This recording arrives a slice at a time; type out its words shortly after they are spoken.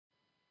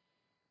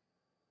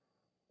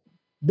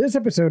This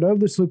episode of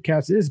the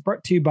Sloopcast is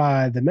brought to you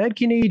by the Mad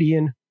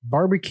Canadian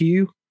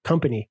Barbecue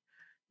Company.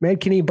 Mad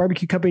Canadian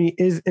Barbecue Company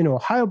is an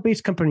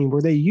Ohio-based company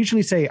where they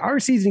usually say our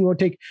seasoning will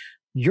take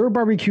your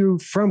barbecue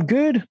from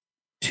good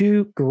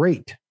to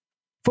great.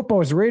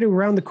 Football is right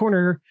around the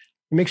corner.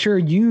 Make sure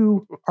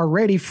you are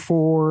ready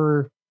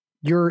for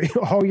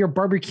all your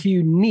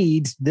barbecue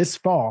needs this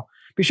fall.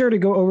 Be sure to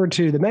go over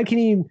to the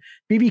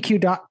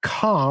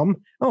madcanadianbbq.com.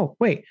 Oh,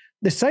 wait,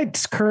 the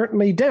site's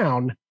currently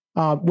down.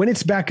 When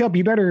it's back up,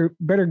 you better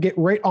get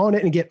right on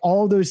it and get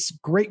all those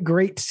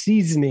great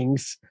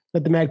seasonings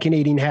that the Mad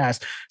Canadian has,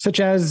 such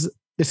as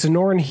the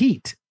Sonoran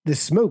Heat, the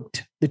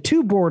Smoked, the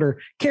Two Border,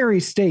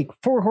 Kerry Steak,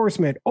 Four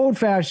Horsemen, Old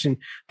Fashioned,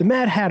 the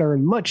Mad Hatter,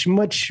 and much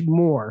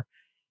more.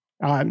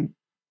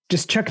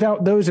 Just check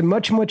out those and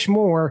much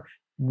more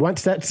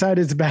once that site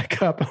is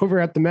back up over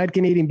at the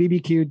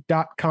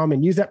madcanadianbbq.com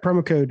and use that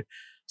promo code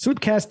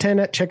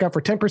SWOOTCAST10 at checkout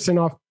for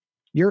 10% off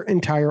your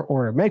entire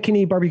order. Mad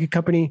Canadian Barbecue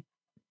Company,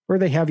 where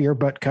they have your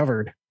butt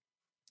covered.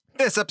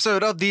 This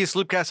episode of the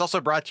Sloopcast also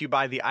brought to you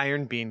by the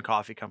Iron Bean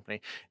Coffee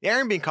Company. The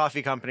Iron Bean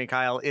Coffee Company,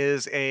 Kyle,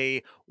 is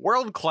a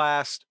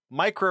world-class,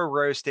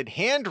 micro-roasted,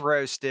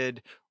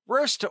 hand-roasted,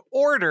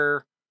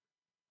 roast-to-order,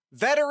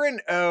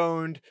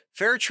 veteran-owned,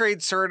 fair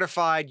trade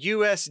certified,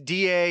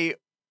 USDA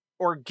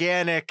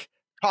organic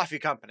coffee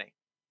company.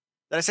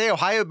 Did I say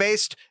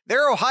Ohio-based?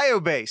 They're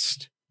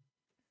Ohio-based.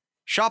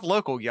 Shop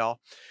local, y'all.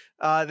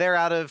 They're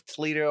out of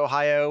Toledo,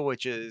 Ohio,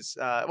 which is,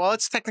 well,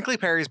 it's technically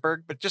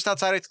Perrysburg, but just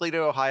outside of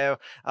Toledo, Ohio.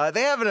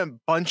 They have a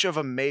bunch of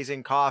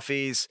amazing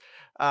coffees.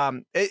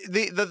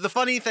 The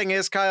funny thing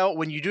is, Kyle,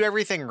 when you do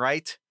everything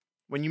right,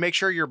 when you make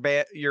sure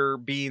your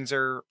beans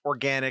are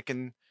organic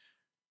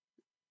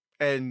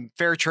and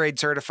fair trade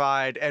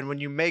certified, and when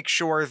you make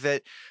sure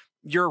that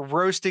you're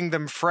roasting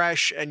them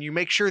fresh and you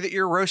make sure that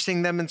you're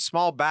roasting them in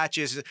small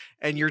batches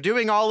and you're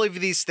doing all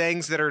of these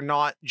things that are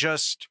not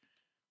just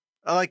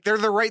like they're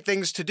the right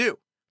things to do,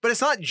 but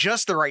it's not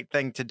just the right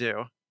thing to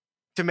do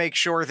to make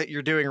sure that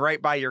you're doing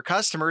right by your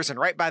customers and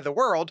right by the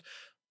world.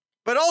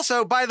 But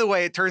also, by the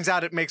way, it turns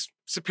out it makes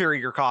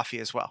superior coffee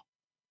as well.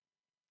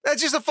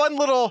 That's just a fun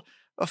little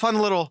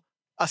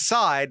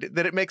aside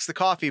that it makes the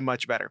coffee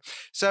much better.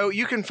 So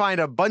you can find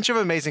a bunch of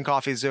amazing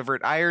coffees over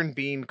at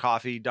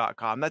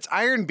ironbeancoffee.com. That's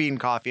Iron Bean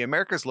Coffee,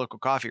 America's local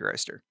coffee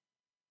roaster.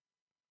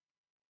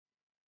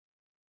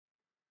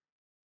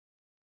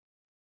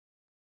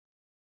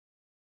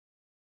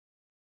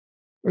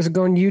 How's it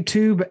going,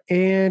 YouTube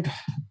and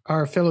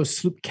our fellow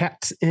Sloop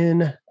Cats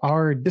in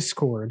our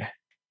Discord?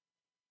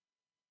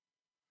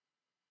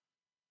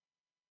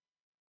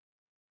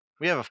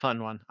 We have a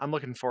fun one. I'm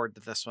looking forward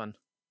to this one.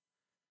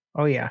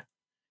 Oh, yeah.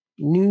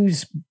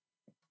 News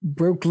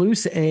broke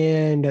loose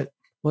and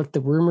let the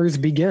rumors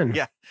begin.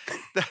 Yeah.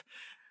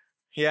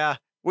 Yeah.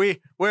 We've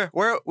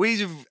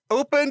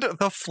opened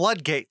the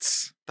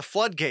floodgates. The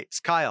floodgates,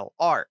 Kyle,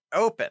 are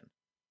open.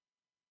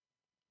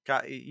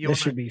 This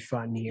should be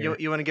fun here.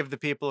 You want to give the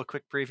people a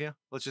quick preview?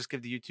 Let's just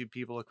give the YouTube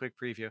people a quick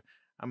preview.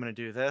 I'm going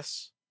to do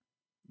this.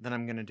 Then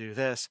I'm going to do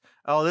this.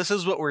 Oh, this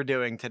is what we're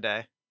doing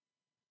today.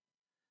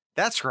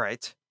 That's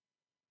right.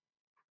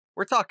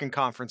 We're talking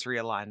conference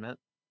realignment.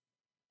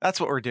 That's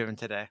what we're doing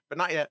today, but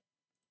not yet.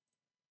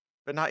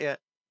 We gotta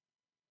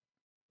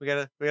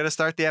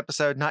start the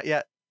episode. Not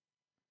yet.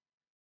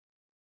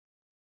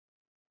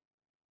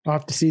 I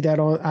have to see that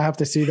on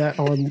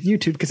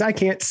YouTube because I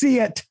can't see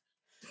it.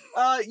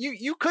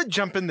 You could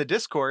jump in the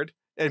Discord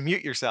and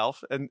mute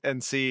yourself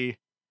and see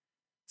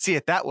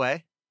it that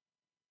way.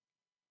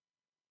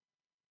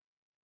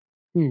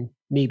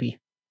 Maybe.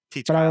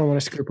 But I don't want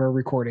to screw up our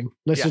recording.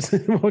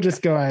 We'll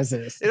just go as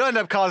is. It'll end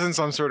up causing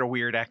some sort of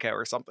weird echo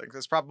or something.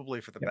 It's probably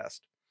for the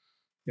best.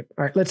 Yep.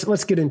 All right,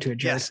 let's get into it,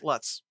 Jared. Yes,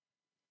 let's.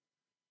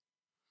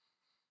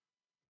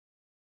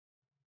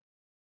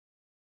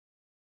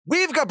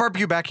 We've got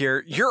barbecue back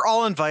here. You're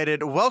all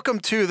invited.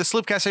 Welcome to the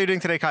Sloopcast. How are you doing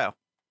today, Kyle?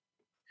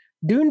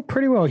 Doing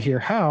pretty well here.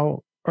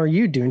 How are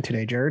you doing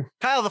today, Jared?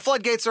 Kyle, the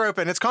floodgates are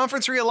open. It's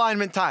conference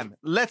realignment time.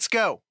 Let's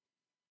go.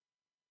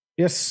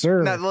 Yes,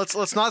 sir. Now,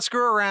 let's not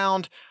screw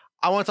around.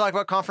 I want to talk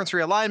about conference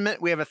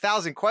realignment. We have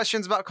 1,000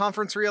 questions about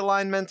conference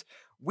realignment.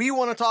 We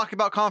want to talk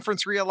about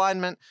conference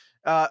realignment.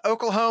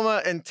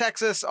 Oklahoma and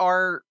Texas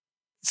are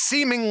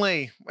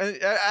seemingly,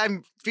 I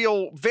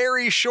feel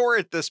very sure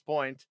at this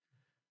point,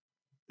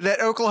 that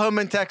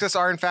Oklahoma and Texas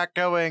are in fact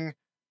going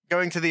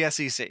to the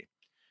SEC,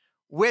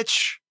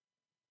 which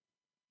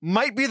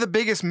might be the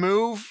biggest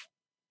move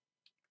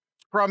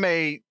from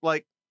a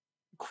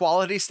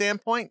quality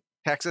standpoint.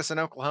 Texas and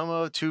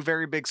Oklahoma, two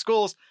very big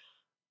schools,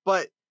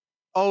 but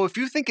if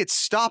you think it's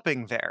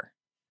stopping there,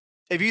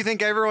 if you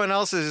think everyone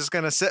else is just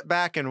going to sit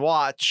back and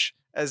watch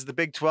as the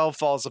Big 12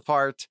 falls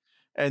apart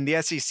and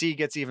the SEC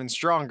gets even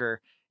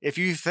stronger, if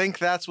you think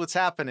that's what's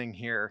happening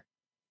here,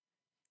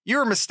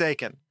 you're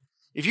mistaken.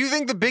 If you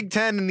think the Big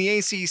Ten and the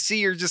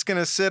ACC are just going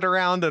to sit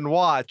around and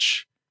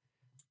watch,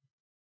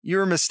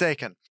 you're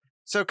mistaken.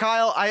 So,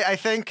 Kyle, I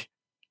think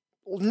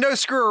no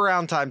screw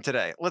around time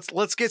today.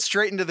 Let's get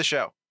straight into the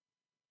show.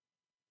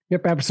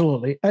 Yep,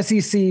 absolutely.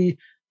 SEC,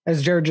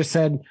 as Jared just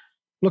said,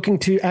 looking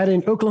to add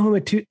in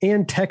Oklahoma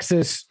and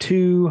Texas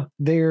to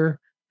their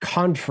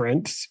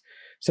conference.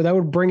 So that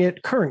would bring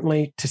it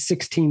currently to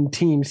 16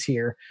 teams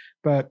here.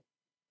 But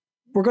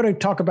we're going to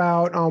talk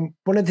about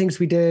one of the things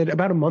we did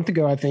about a month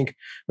ago, I think.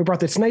 We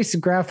brought this nice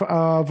graph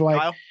of like,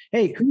 Kyle?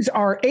 Hey, who's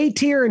our A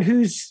tier and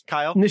who's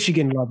Kyle?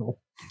 Michigan level?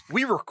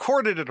 We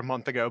recorded it a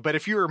month ago, but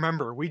if you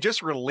remember, we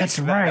just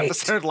released that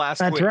episode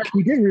last week. That's right.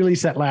 We did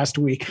release that last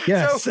week.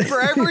 Yes. So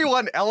for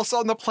everyone else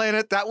on the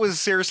planet, that was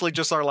seriously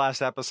just our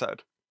last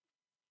episode.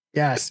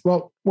 Yes.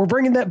 Well, we're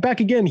bringing that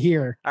back again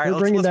here. All right, we're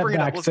bringing that bring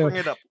back. Let's so bring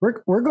it up.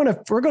 We're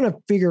gonna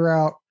figure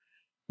out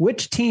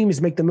which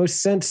teams make the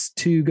most sense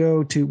to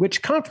go to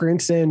which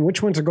conference and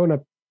which ones are going to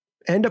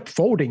end up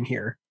folding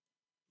here.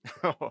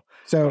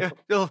 So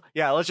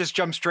yeah, let's just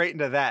jump straight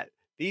into that.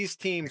 These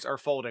teams are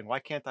folding. Why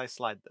can't I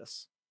slide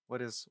this?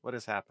 What is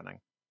happening?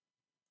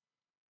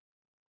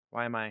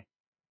 Why am I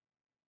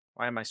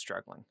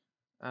struggling?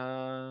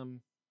 Okay,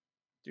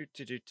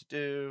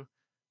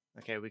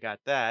 we got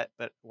that,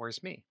 but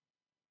where's me?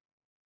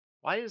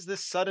 Why is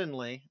this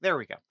suddenly? There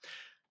we go.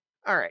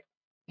 All right.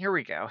 Here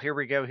we go.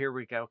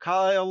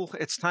 Kyle,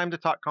 it's time to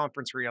talk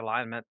conference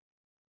realignment.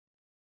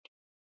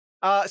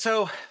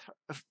 So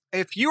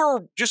if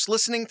you're just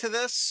listening to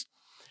this,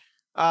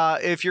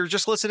 if you're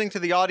just listening to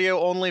the audio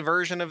only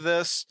version of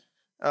this,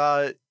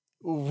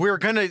 we're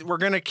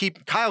gonna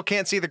keep. Kyle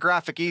can't see the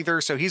graphic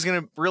either, so he's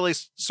gonna really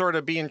sort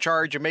of be in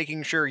charge of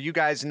making sure you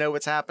guys know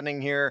what's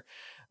happening here.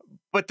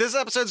 But this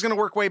episode is going to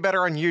work way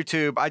better on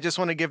YouTube. I just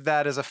want to give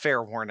that as a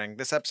fair warning.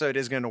 This episode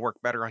is going to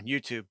work better on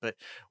YouTube, but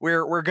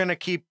we're going to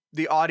keep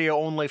the audio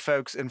only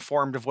folks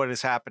informed of what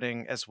is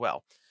happening as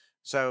well.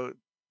 So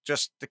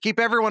just to keep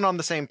everyone on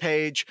the same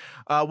page,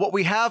 what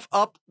we have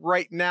up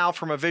right now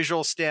from a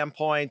visual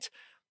standpoint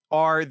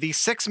are the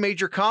 6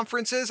 major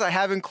conferences. I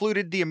have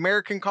included the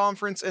American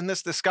Conference in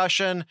this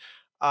discussion.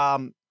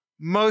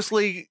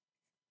 Mostly,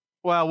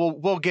 well,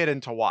 we'll get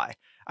into why.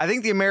 I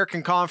think the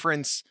American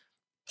Conference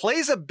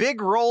plays a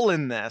big role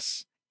in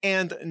this,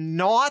 and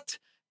not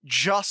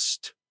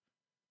just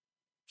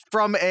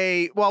from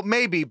a, well,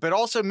 maybe, but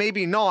also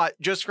maybe not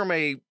just from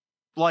a,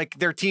 like,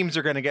 their teams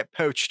are going to get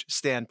poached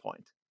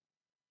standpoint.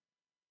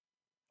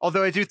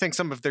 Although I do think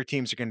some of their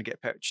teams are going to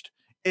get poached.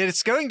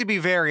 It's going to be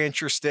very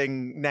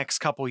interesting next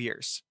couple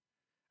years.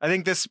 I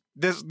think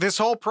this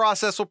whole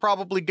process will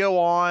probably go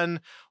on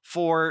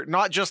for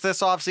not just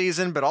this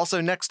offseason, but also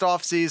next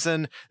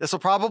offseason. This will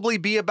probably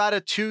be about a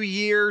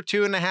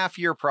 2.5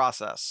 year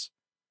process.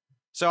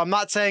 So I'm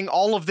not saying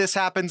all of this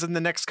happens in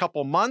the next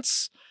couple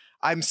months.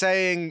 I'm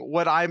saying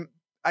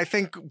I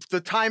think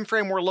the time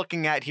frame we're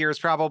looking at here is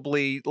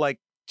probably like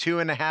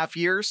 2.5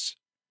 years.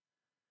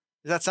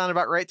 Does that sound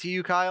about right to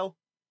you, Kyle?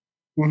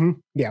 Mm-hmm.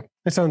 Yeah,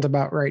 that sounds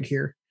about right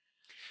here.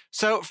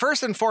 So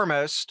first and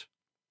foremost,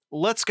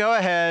 let's go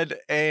ahead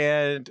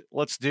and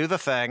let's do the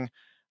thing.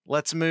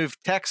 Let's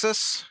move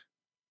Texas.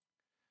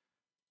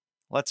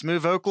 Let's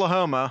move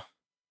Oklahoma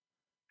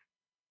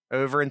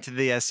over into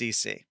the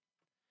SEC.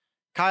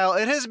 Kyle,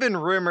 it has been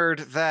rumored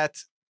that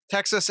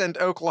Texas and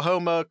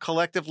Oklahoma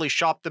collectively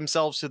shopped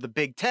themselves to the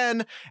Big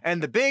Ten,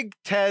 and the Big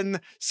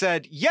Ten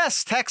said,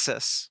 yes,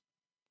 Texas,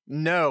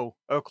 no,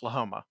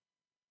 Oklahoma.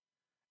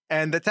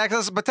 And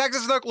Texas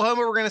and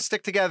Oklahoma were going to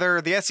stick together.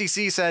 The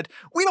SEC said,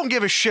 we don't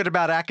give a shit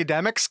about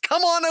academics.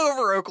 Come on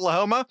over,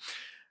 Oklahoma.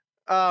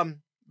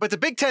 But the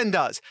Big Ten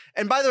does.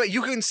 And by the way,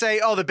 you can say,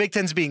 oh, the Big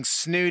Ten's being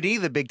snooty.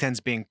 The Big Ten's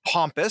being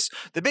pompous.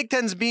 The Big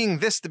Ten's being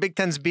this. The Big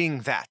Ten's being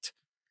that.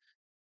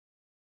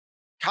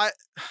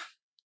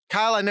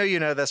 Kyle, I know you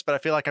know this, but I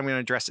feel like I'm going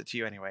to address it to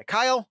you anyway.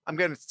 Kyle, I'm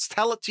going to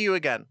tell it to you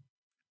again.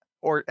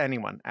 Or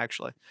anyone,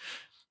 actually.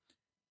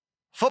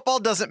 Football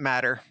doesn't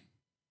matter.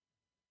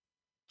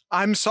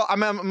 I'm going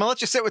to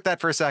let you sit with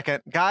that for a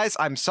second. Guys,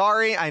 I'm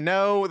sorry. I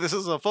know this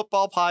is a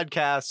football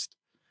podcast,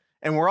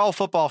 and we're all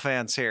football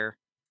fans here.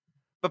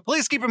 But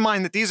please keep in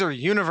mind that these are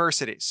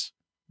universities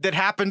that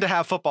happen to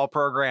have football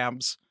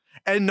programs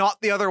and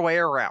not the other way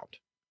around.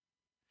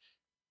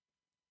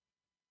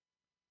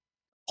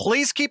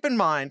 Please keep in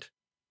mind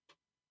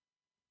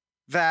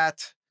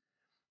that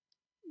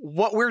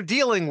what we're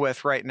dealing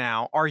with right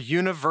now are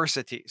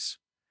universities.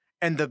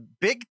 And the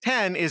Big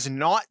Ten is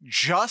not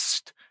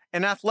just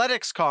an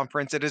athletics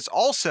conference. It is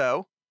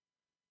also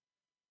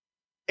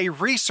a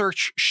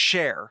research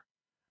share,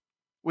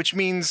 which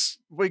means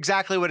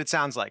exactly what it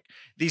sounds like.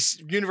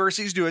 These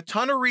universities do a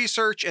ton of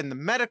research in the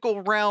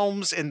medical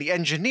realms, in the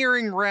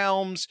engineering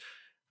realms.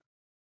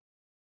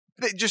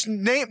 Just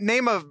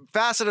name a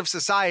facet of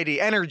society: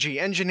 energy,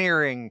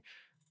 engineering,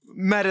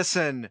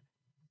 medicine.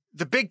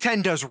 The Big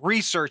Ten does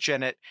research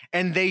in it,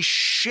 and they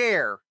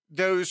share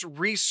those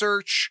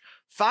research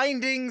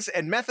findings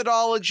and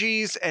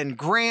methodologies and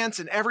grants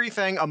and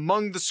everything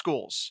among the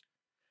schools.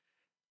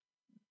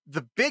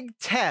 The Big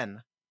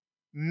Ten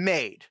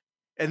made,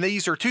 and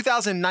these are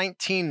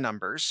 2019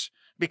 numbers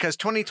because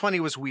 2020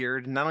 was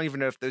weird, and I don't even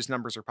know if those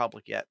numbers are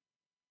public yet.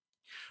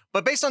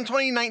 But based on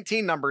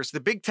 2019 numbers, the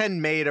Big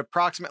Ten made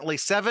approximately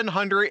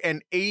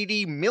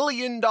 $780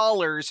 million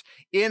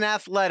in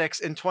athletics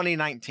in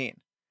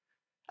 2019.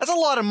 That's a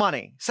lot of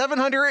money.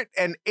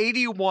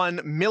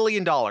 $781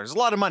 million. A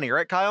lot of money,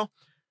 right, Kyle?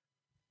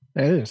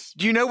 It is.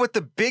 Do you know what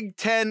the Big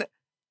Ten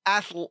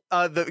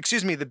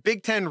the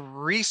Big Ten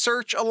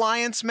Research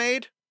Alliance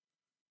made?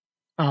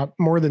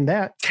 More than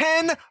that.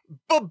 $10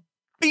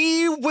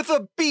 billion.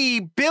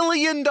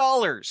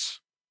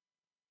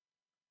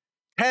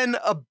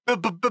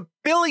 $10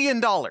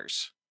 billion.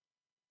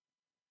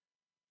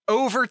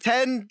 Over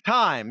 10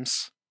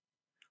 times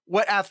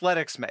what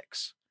athletics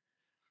makes.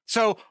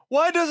 So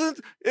why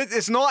doesn't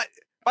it's not,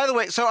 by the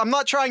way, so I'm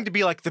not trying to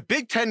be like the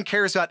Big Ten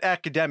cares about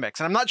academics,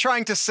 and I'm not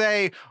trying to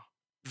say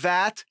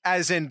that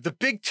as in the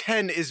Big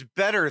Ten is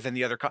better than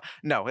the other.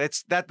 No,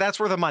 it's that's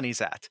where the money's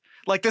at.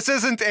 Like, this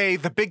isn't a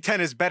the Big Ten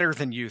is better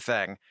than you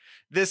thing.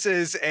 This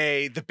is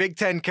a the Big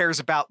Ten cares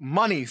about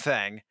money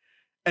thing,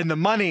 and the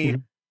money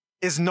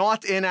is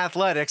not in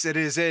athletics. It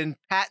is in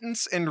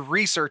patents and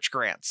research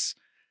grants.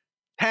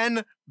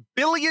 $10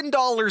 billion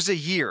a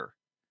year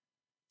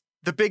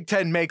the Big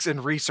Ten makes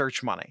in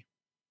research money.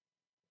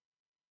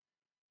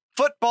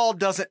 Football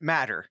doesn't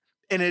matter.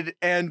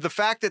 And the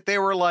fact that they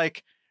were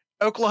like,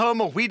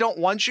 Oklahoma, we don't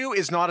want you,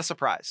 is not a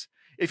surprise.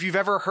 If you've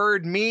ever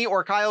heard me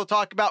or Kyle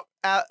talk about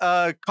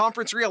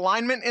conference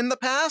realignment in the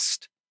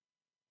past,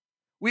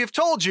 we have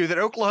told you that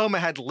Oklahoma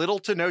had little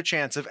to no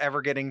chance of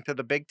ever getting to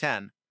the Big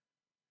Ten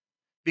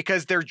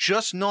because they're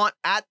just not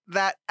at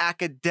that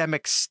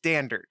academic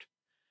standard.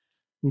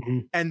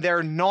 And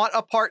they're not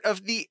a part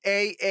of the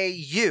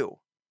AAU.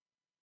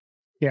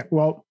 Yeah,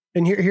 well,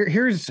 and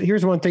here's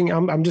one thing.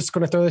 I'm just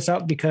going to throw this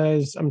out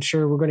because I'm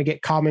sure we're going to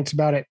get comments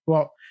about it.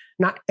 Well,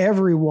 not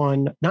every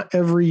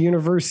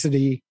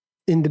university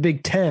in the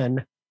Big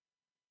Ten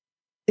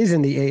is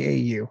in the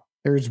AAU.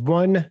 There's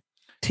one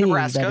team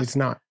that is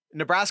not.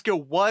 Nebraska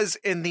was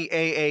in the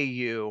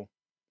AAU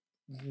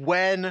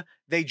when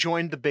they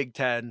joined the Big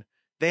Ten.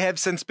 They have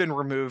since been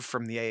removed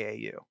from the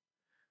AAU.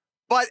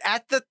 But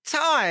at the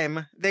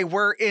time, they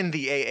were in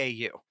the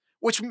AAU,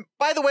 which,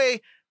 by the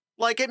way,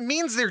 like, it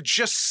means they're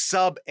just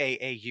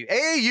sub-AAU.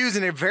 AAU is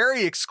in a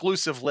very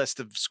exclusive list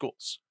of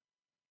schools.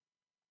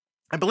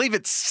 I believe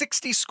it's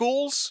 60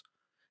 schools.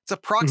 It's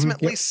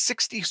approximately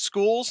 60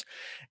 schools.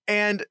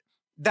 And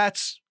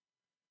that's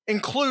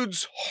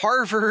includes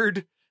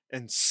Harvard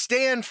and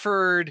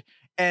Stanford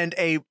and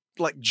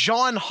like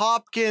John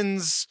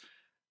Hopkins.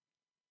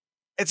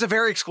 It's a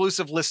very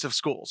exclusive list of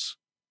schools.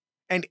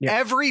 And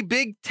every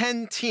Big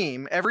Ten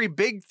team, every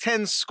Big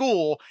Ten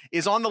school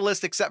is on the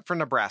list except for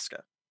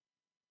Nebraska.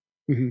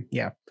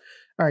 Yeah.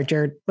 All right,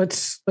 Jared,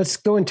 let's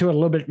go into it a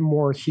little bit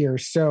more here.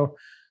 So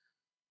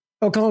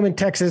Oklahoma and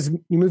Texas,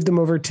 you moved them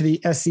over to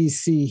the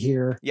SEC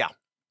here. Yeah.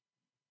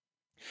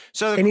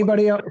 So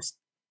anybody else,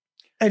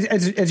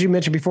 as you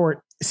mentioned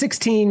before,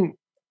 16,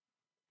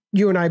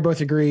 you and I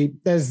both agree,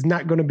 is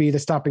not going to be the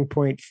stopping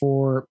point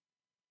for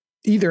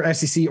either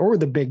SEC or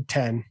the Big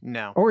Ten.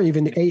 No. Or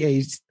even the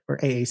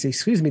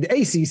the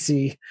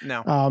ACC.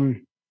 No.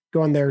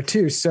 Going there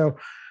too. So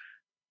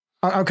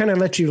I'll kind of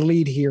let you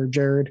lead here,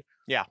 Jared.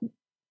 Yeah.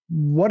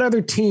 What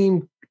other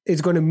team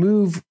is going to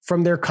move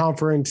from their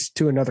conference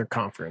to another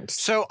conference?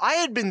 So I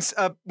had been,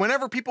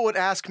 whenever people would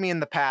ask me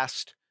in the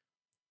past,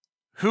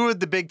 who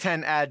would the Big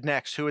Ten add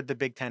next? Who would the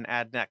Big Ten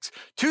add next?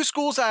 Two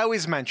schools I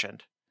always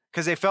mentioned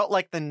because they felt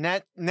like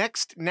the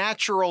next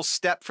natural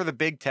step for the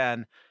Big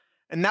Ten,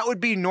 and that would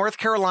be North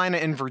Carolina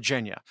and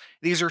Virginia.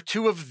 These are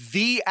two of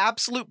the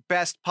absolute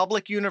best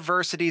public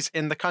universities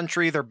in the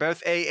country. They're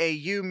both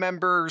AAU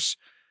members.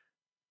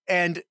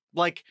 And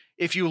like,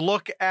 if you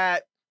look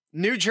at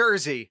New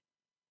Jersey,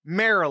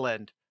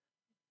 Maryland,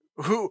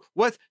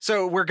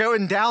 so we're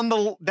going down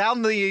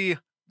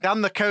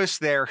the coast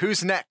there.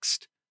 Who's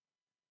next?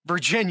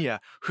 Virginia.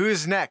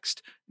 Who's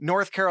next?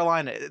 North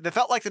Carolina. They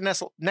felt like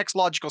the next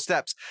logical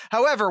steps.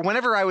 However,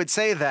 whenever I would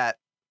say that,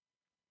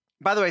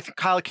 by the way,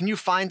 Kyle, can you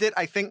find it?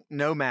 I think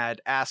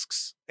Nomad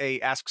asks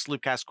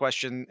Sloopcast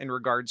question in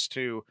regards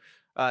to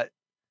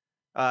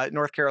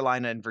North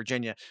Carolina and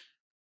Virginia.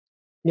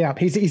 Yeah,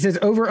 he says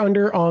over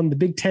under on the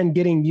Big Ten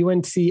getting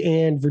UNC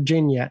and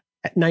Virginia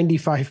at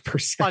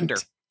 95%. Under.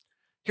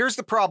 Here's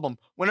the problem.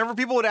 Whenever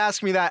people would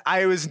ask me that,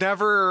 I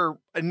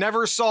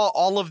never saw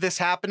all of this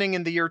happening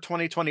in the year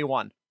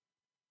 2021.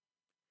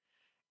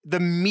 The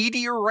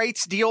media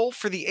rights deal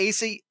for the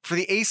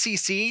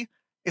ACC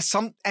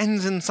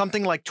ends in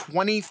something like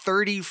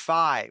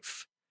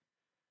 2035.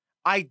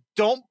 I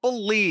don't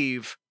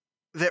believe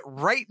that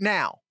right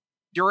now,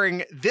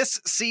 during this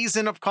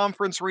season of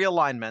conference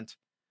realignment,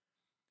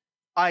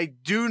 I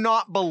do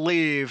not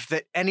believe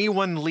that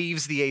anyone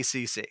leaves the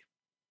ACC.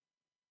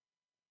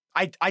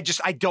 I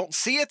don't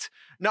see it.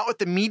 Not with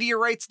the media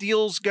rights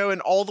deals going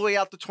all the way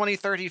out to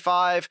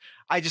 2035.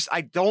 I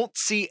don't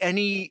see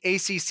any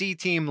ACC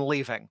team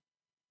leaving.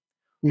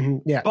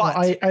 Yeah, but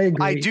I agree.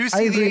 I do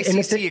see the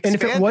ACC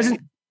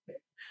expanding.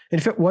 And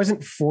if it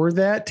wasn't for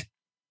that,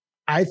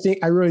 I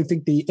really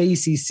think the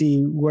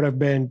ACC would have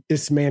been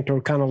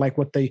dismantled, kind of like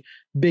what the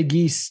Big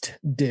East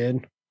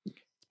did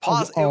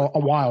a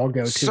while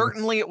ago too.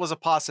 Certainly, it was a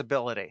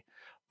possibility,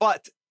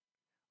 but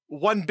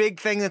one big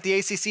thing that the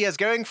ACC has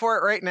going for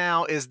it right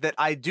now is that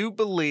I do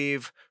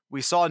believe we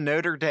saw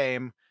Notre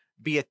Dame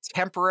be a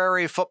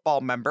temporary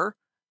football member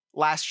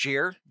last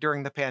year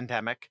during the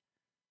pandemic.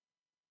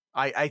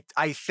 I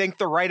think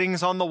the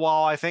writing's on the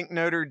wall. I think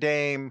Notre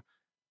Dame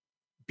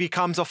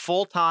becomes a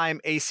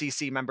full-time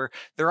ACC member.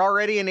 They're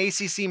already an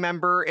ACC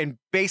member in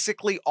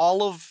basically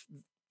all of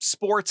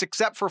sports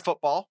except for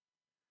football.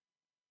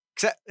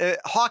 Except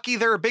hockey,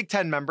 they're a Big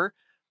Ten member,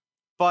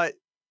 but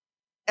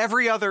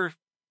every other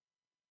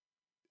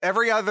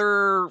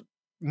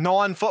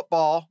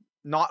non-football,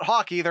 not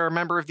hockey, they're a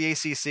member of the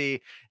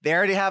ACC. They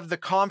already have the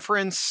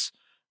conference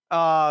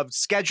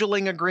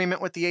scheduling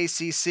agreement with the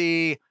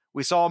ACC.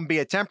 We saw them be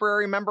a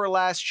temporary member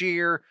last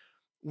year.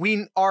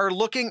 We are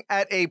looking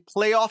at a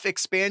playoff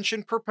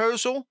expansion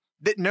proposal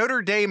that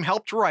Notre Dame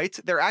helped write.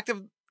 Their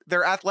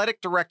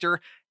athletic director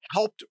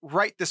helped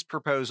write this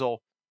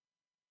proposal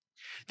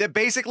that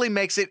basically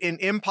makes it an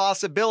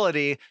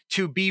impossibility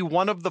to be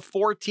one of the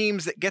 4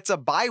 teams that gets a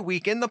bye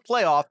week in the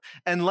playoff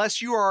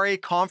unless you are a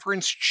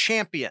conference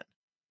champion.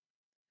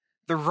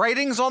 The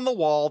writing's on the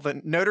wall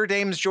that Notre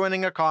Dame's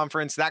joining a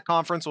conference. That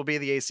conference will be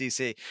the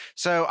ACC.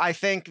 So I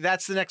think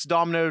that's the next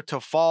domino to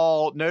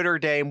fall. Notre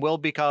Dame will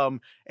become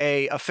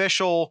a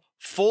official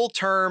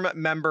full-term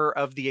member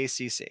of the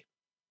ACC.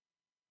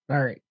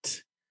 All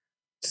right.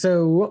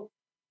 So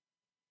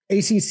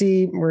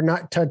ACC, we're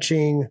not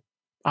touching.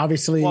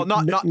 Obviously, well,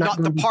 no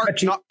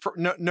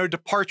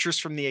departures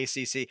from the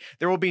ACC.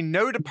 There will be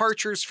no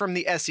departures from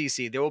the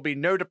SEC. There will be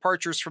no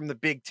departures from the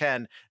Big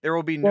Ten. There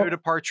will be no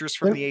departures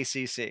from the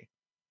ACC.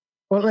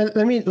 Well,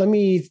 let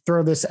me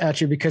throw this at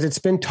you because it's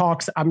been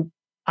talks.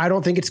 I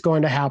don't think it's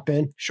going to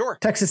happen. Sure.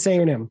 Texas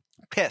A&M.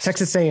 Pissed.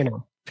 Texas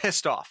A&M.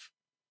 Pissed off.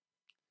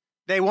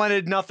 They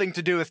wanted nothing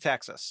to do with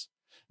Texas.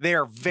 They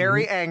are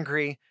very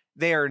angry.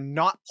 They are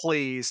not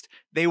pleased.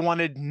 They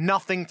wanted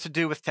nothing to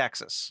do with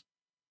Texas.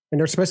 And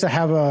they're supposed to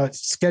have a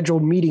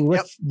scheduled meeting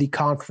with the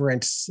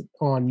conference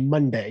on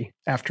Monday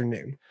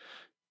afternoon.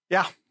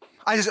 Yeah,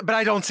 but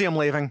I don't see them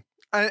leaving.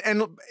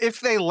 And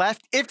if they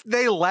left,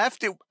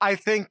 I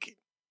think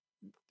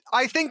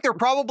they're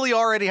probably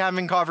already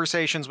having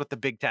conversations with the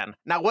Big Ten.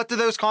 Now, what do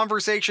those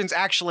conversations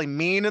actually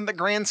mean in the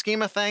grand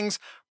scheme of things?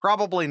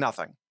 Probably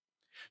nothing.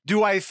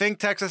 Do I think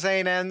Texas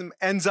A&M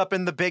ends up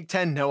in the Big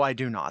Ten? No, I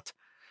do not.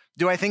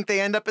 Do I think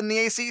they end up in the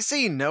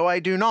ACC? No,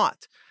 I do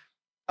not.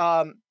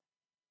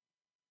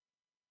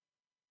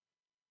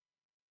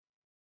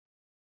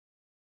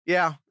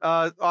 Yeah,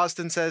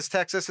 Austin says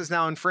Texas is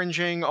now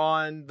infringing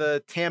on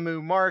the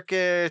TAMU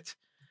market,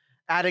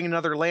 adding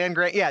another land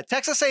grant. Yeah,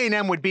 Texas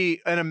A&M would be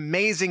an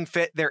amazing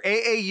fit. They're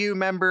AAU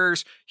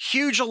members,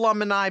 huge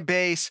alumni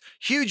base,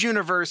 huge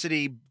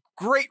university,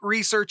 great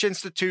research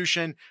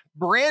institution,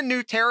 brand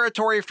new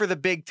territory for the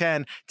Big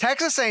Ten.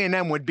 Texas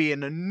A&M would be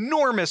an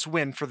enormous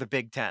win for the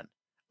Big Ten.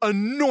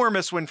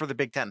 Enormous win for the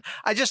Big Ten.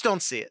 I just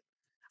don't see it.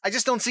 I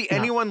just don't see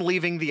anyone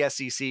leaving the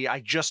SEC.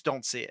 I just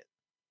don't see it.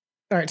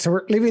 All right, so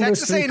we're leaving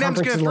Texas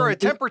A&M's going to throw a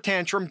temper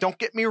tantrum. Don't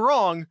get me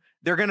wrong.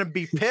 They're going to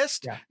be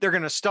pissed. They're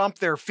going to stomp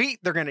their feet.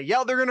 They're going to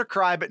yell. They're going to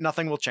cry, but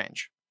nothing will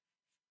change.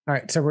 All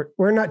right, so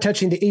we're not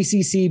touching the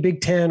ACC,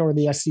 Big Ten, or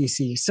the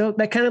SEC. So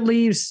that kind of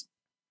leaves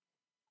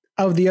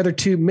of the other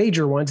 2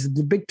 major ones,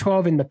 the Big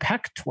 12 and the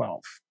Pac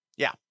 12.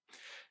 Yeah.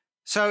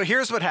 So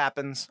here's what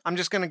happens. I'm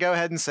just going to go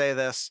ahead and say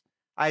this.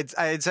 I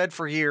had said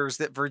for years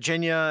that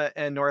Virginia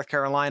and North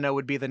Carolina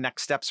would be the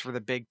next steps for the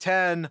Big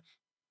Ten.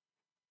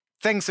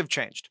 Things have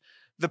changed.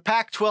 The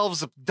Pac-12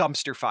 is a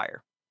dumpster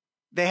fire.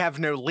 They have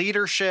no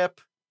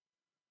leadership.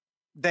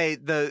 They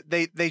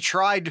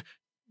tried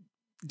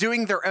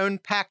doing their own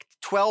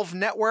Pac-12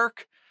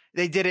 network.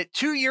 They did it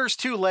 2 years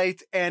too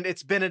late, and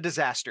it's been a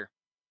disaster.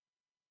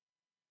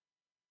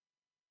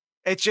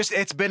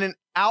 It's been an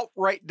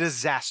outright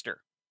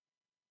disaster.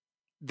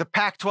 The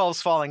Pac-12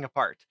 is falling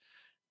apart.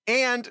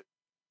 And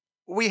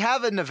we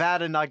have a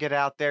Nevada nugget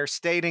out there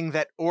stating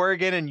that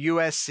Oregon and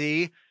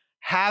USC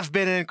have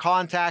been in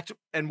contact.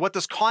 And what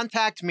does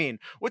contact mean?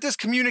 What does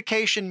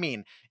communication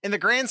mean? In the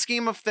grand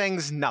scheme of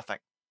things, nothing.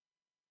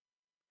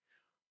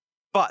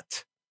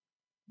 But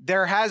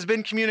there has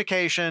been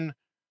communication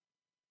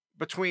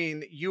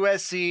between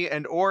USC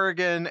and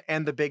Oregon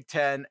and the Big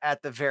Ten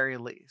at the very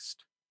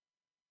least.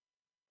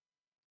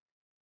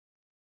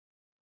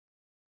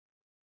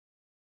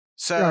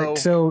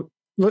 So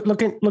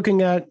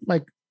looking at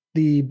like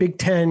the Big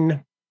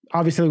Ten,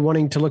 obviously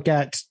wanting to look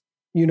at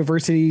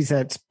universities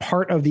that's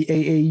part of the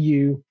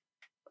AAU.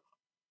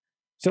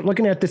 So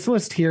looking at this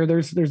list here,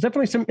 there's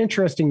definitely some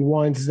interesting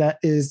ones that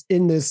is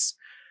in this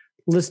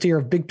list here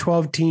of Big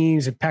 12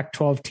 teams and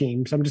Pac-12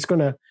 teams. I'm just going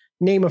to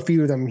name a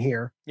few of them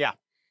here. Yeah.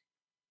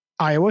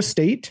 Iowa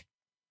State,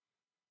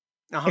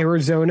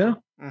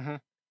 Arizona,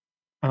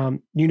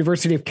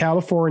 University of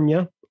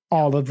California,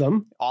 all of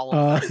them. All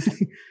of them.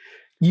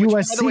 USC. Which,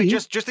 by the way,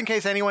 just in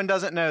case anyone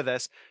doesn't know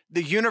this,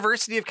 the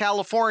University of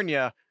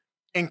California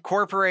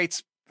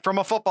incorporates, from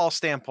a football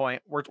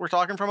standpoint, we're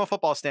talking from a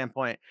football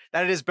standpoint,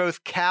 that it is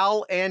both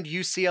Cal and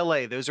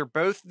UCLA. Those are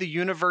both the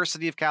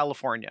University of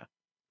California.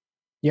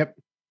 Yep.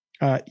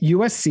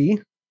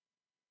 USC.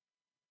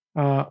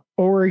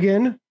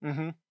 Oregon.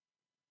 Mm-hmm.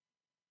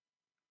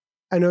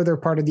 I know they're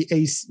part of the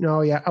ACC.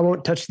 No, yeah, I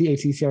won't touch the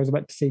ACC. I was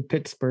about to say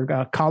Pittsburgh.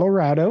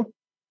 Colorado,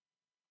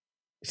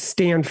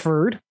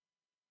 Stanford,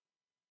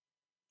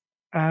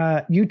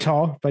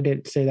 Utah. If I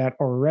didn't say that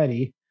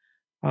already,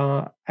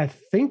 I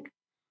think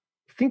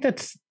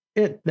that's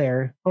it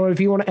there. Oh,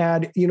 if you want to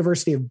add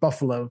University of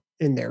Buffalo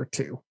in there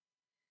too.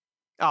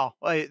 Oh,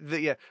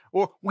 yeah.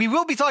 Well, we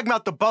will be talking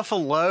about the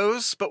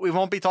Buffaloes, but we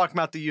won't be talking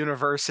about the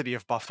University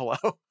of Buffalo.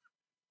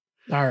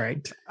 All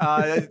right.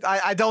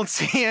 I don't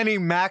see any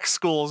MAC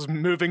schools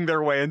moving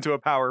their way into a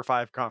Power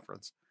 5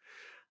 conference.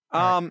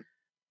 Right.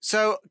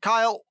 So,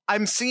 Kyle,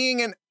 I'm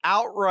seeing an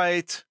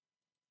outright,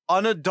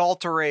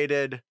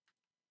 unadulterated,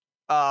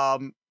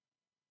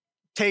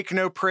 take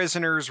no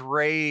prisoners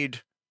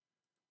raid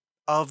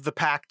of the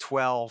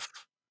Pac-12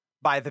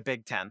 by the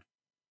Big Ten.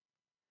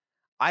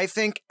 I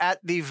think at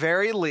the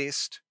very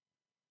least,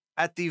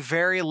 it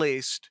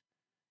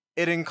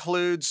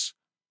includes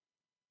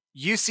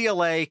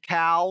UCLA,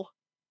 Cal,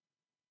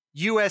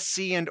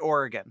 USC, and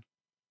Oregon.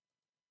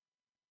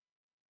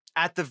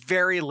 At the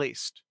very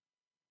least.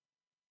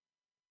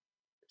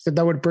 So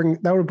that would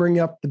bring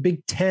up the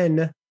Big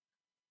Ten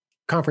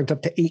conference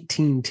up to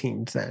 18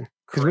 teams then.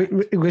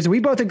 Because we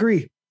both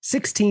agree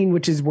 16,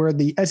 which is where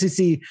the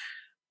SEC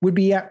would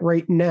be at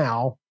right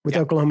now with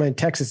Oklahoma and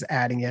Texas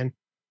adding in.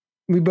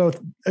 We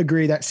both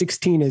agree that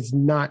 16 is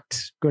not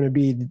going to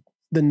be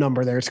the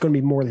number there. It's going to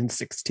be more than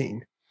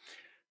 16.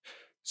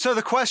 So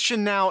the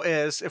question now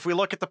is, if we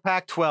look at the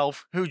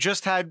Pac-12, who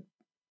just had,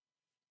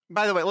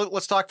 by the way,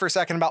 let's talk for a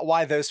second about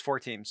why those four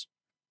teams.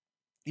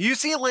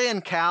 UCLA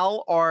and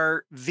Cal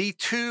are the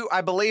two,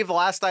 I believe,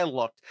 last I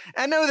looked.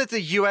 I know that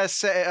the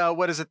U.S.,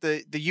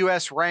 the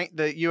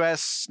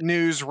U.S.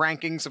 News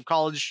rankings of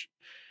college,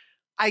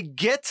 I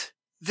get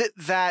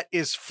that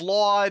is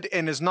flawed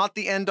and is not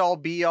the end-all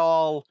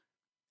be-all,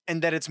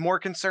 and that it's more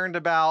concerned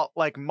about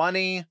like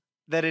money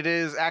than it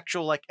is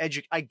actual like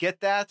I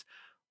get that,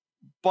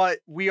 but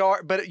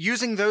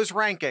using those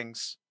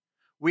rankings,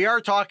 we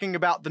are talking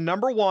about the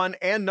number 1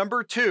 and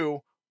number 2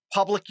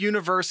 public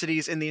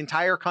universities in the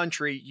entire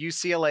country,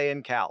 UCLA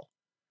and Cal.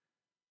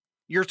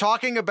 You're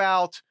talking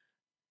about,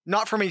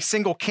 not from a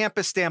single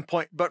campus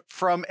standpoint, but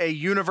from a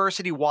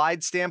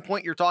university-wide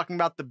standpoint, you're talking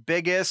about the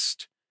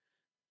biggest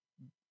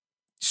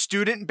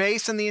student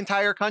base in the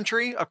entire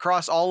country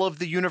across all of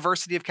the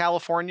University of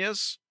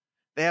Californias.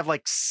 They have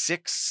like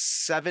 6,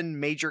 7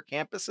 major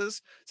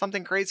campuses,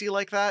 something crazy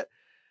like that.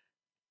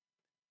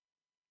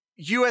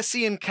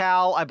 USC and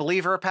Cal, I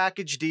believe, are a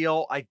package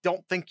deal. I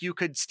don't think you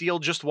could steal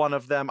just one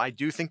of them. I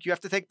do think you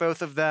have to take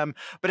both of them.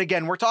 But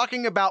again, we're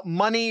talking about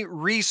money,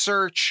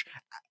 research,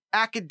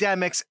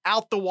 academics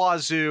out the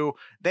wazoo.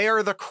 They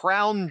are the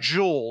crown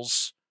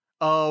jewels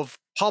of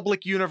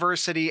public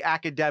university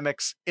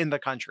academics in the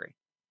country.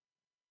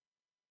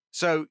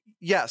 So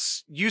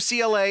yes,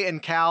 UCLA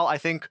and Cal, I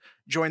think,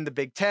 joined the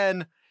Big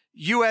Ten.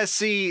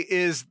 USC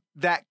is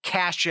that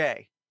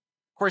cachet.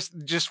 Of course,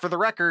 just for the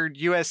record,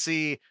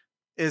 USC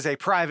is a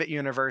private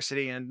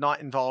university and not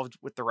involved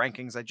with the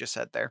rankings I just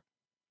said there.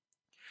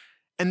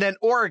 And then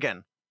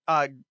Oregon,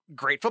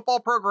 great football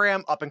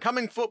program, up and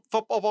coming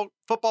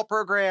football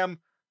program,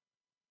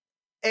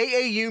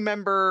 AAU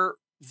member,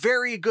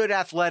 very good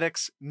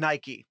athletics,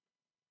 Nike.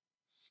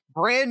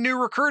 Brand new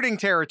recruiting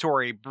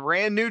territory,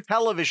 brand new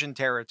television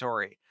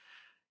territory.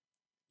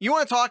 You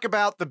want to talk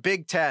about the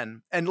Big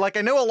Ten, and like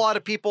I know a lot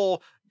of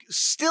people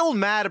still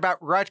mad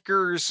about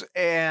Rutgers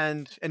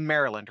and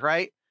Maryland,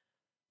 right?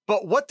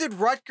 But what did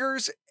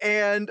Rutgers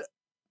and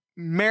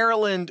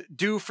Maryland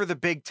do for the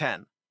Big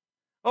Ten?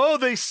 Oh,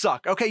 they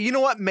suck. Okay, you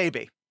know what?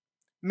 Maybe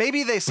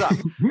they suck.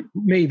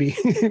 Maybe.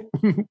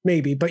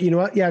 But you know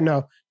what? Yeah,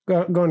 no.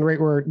 Going right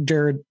where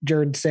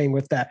Jared's saying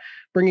with that,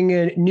 bringing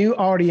in new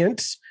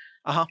audience,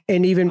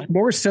 and even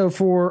more so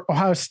for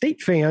Ohio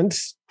State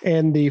fans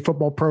and the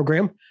football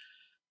program,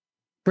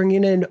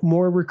 bringing in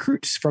more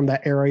recruits from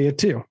that area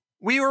too.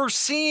 We were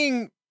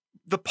seeing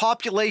the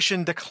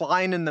population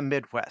decline in the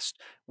Midwest.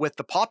 With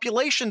the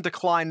population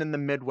decline in the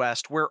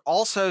Midwest, we're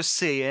also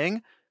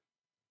seeing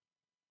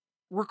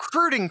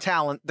recruiting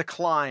talent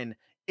decline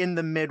in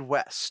the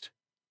Midwest.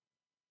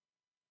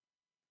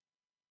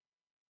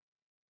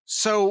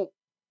 So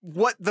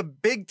what the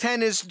Big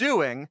Ten is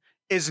doing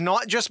is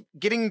not just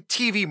getting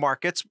TV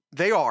markets.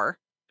 They are.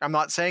 I'm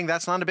not saying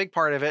that's not a big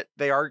part of it.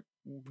 They are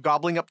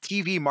gobbling up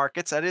TV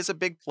markets. That is a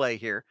big play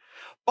here.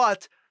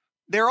 But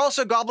they're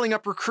also gobbling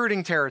up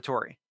recruiting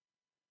territory.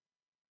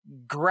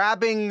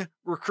 Grabbing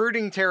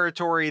recruiting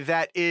territory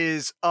that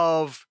is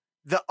of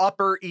the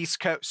upper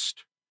East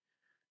Coast.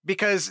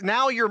 Because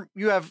now you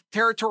have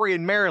territory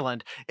in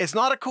Maryland. It's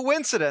not a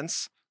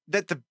coincidence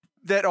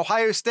that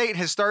Ohio State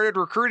has started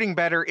recruiting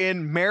better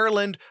in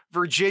Maryland,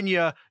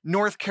 Virginia,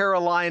 North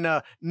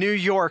Carolina, New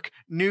York,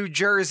 New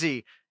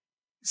Jersey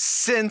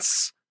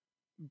since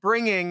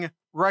bringing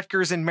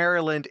Rutgers and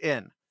Maryland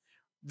in.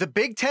 The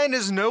Big Ten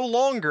is no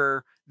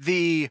longer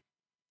the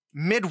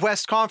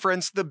Midwest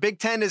Conference. The Big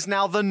Ten is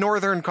now the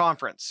Northern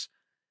Conference.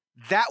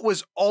 That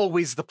was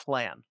always the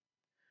plan.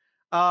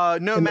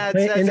 Nomad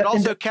says it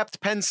also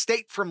kept Penn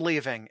State from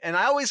leaving. And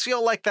I always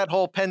feel like that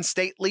whole Penn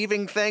State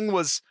leaving thing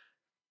was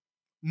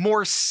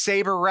more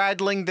saber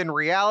rattling than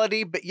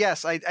reality. But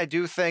yes, I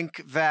do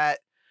think that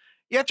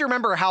you have to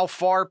remember how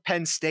far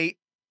Penn State's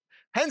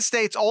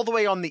all the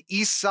way on the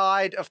east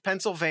side of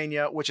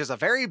Pennsylvania, which is a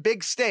very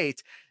big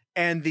state.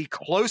 And the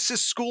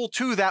closest school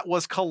to that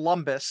was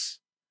Columbus.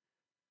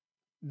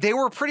 They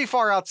were pretty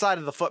far outside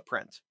of the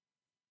footprint.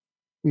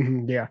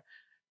 Yeah.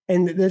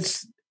 And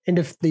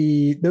if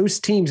those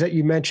teams that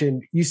you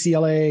mentioned,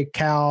 UCLA,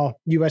 Cal,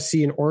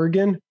 USC, and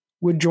Oregon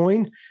would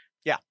join,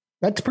 yeah,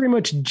 that's pretty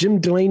much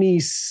Jim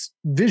Delaney's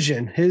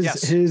vision,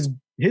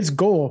 his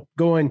goal,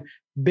 going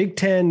Big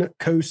Ten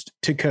coast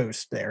to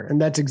coast there.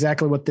 And that's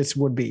exactly what this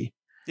would be.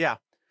 Yeah.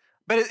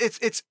 But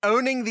it's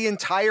owning the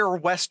entire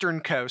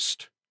Western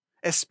coast,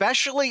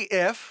 especially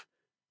if,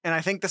 and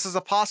I think this is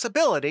a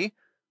possibility,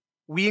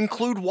 we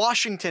include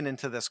Washington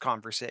into this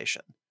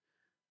conversation.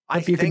 I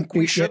think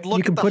we should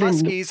look at the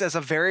Huskies as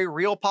a very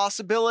real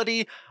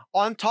possibility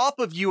on top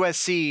of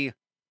USC,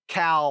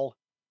 Cal,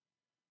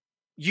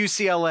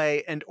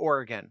 UCLA, and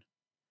Oregon.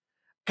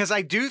 Because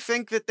I do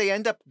think that they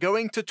end up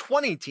going to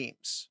 20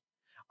 teams.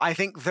 I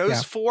think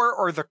those four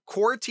are the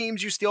core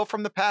teams you steal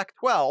from the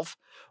Pac-12,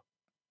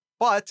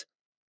 but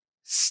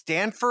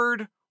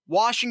Stanford,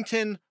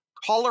 Washington,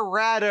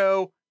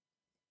 Colorado,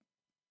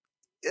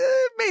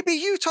 maybe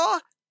Utah,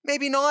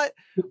 maybe not,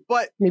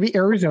 but maybe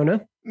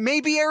Arizona.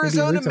 Maybe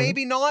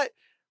not.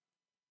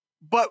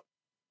 But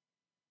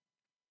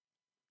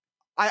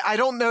I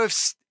don't know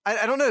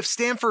if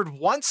Stanford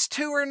wants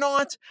to or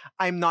not.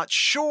 I'm not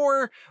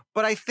sure,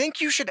 but I think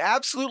you should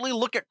absolutely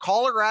look at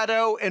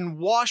Colorado and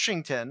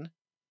Washington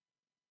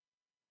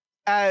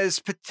as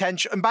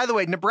potential. And by the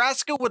way,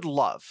 Nebraska would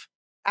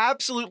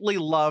absolutely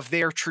love.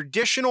 They are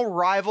traditional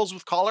rivals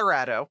with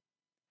Colorado.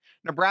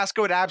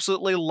 Nebraska would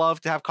absolutely love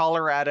to have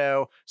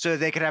Colorado so that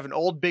they could have an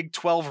old Big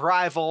 12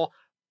 rival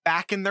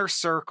back in their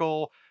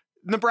circle.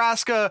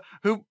 Nebraska,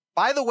 who,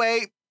 by the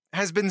way,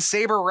 has been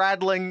saber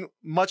rattling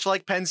much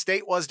like Penn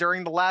State was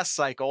during the last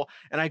cycle.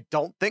 And I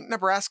don't think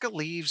Nebraska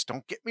leaves.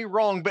 Don't get me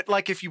wrong. But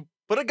like, if you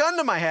put a gun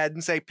to my head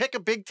and say, pick a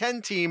Big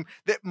Ten team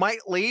that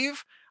might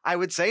leave, I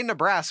would say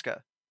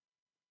Nebraska.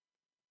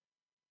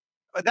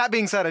 That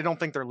being said, I don't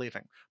think they're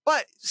leaving.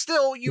 But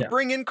still, you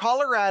bring in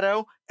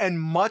Colorado,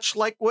 and much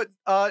like what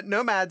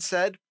Nomad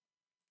said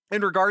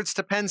in regards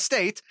to Penn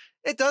State,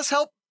 it does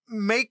help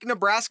make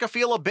Nebraska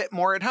feel a bit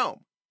more at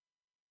home.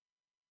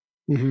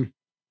 Mm-hmm.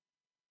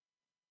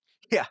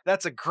 Yeah,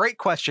 that's a great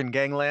question,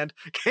 Gangland.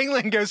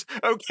 Gangland goes,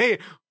 okay,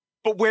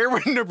 but where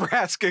would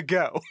Nebraska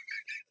go?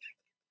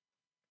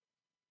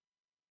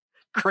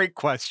 Great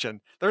question.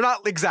 They're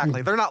not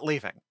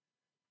leaving.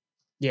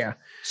 Yeah.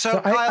 So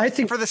Kyle, I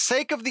think for the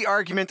sake of the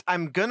argument,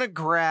 I'm going to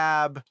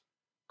grab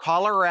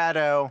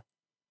Colorado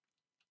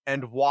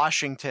and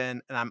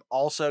Washington, and I'm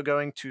also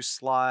going to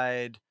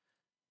slide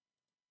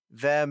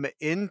them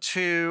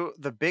into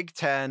the Big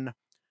Ten.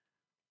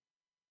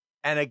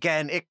 And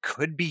again, it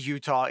could be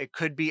Utah, it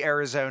could be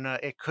Arizona,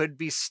 it could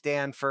be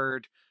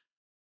Stanford.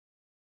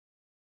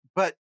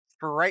 But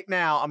for right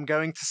now, I'm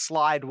going to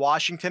slide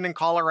Washington and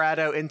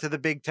Colorado into the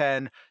Big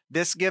Ten.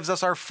 This gives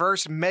us our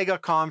first mega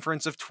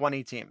conference of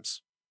 20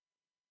 teams.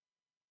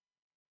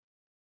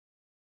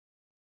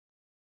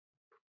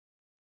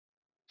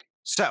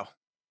 So,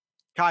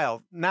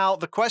 Kyle, now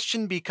the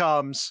question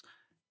becomes,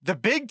 the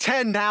Big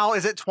Ten now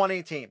is at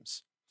 20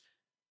 teams.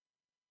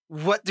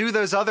 What do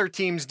those other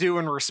teams do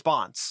in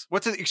response?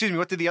 What do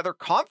the other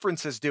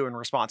conferences do in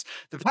response?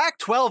 The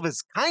Pac-12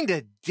 is kind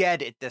of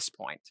dead at this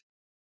point.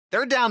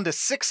 They're down to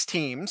 6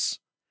 teams.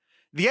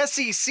 The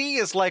SEC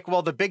is like,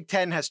 well, the Big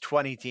Ten has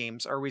 20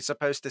 teams. Are we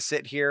supposed to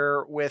sit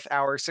here with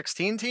our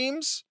 16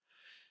 teams?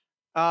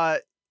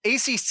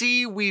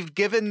 ACC, we've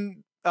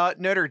given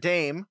Notre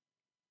Dame.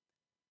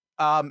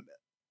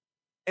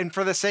 And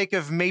for the sake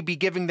of maybe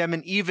giving them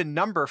an even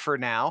number for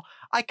now,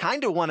 I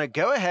kind of want to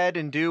go ahead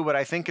and do what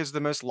I think is the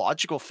most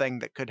logical thing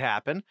that could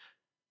happen,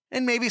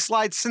 and maybe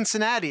slide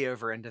Cincinnati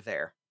over into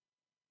there.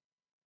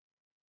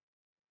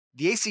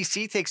 The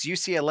ACC takes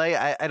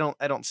UCLA.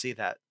 I don't see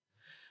that.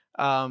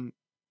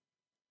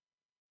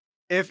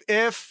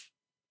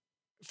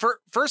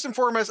 First and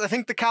foremost, I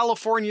think the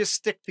Californias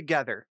stick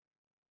together.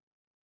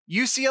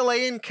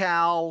 UCLA and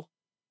Cal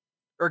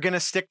are going to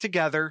stick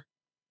together.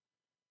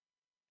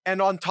 And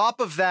on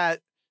top of that,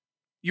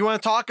 you want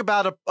to talk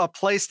about a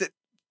place that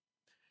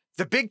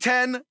the Big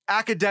Ten,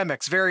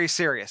 academics, very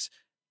serious.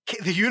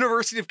 The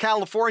University of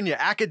California,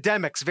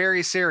 academics,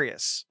 very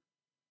serious.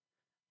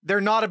 They're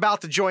not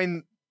about to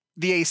join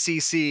the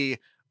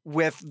ACC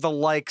with the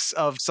likes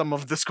of some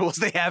of the schools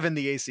they have in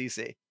the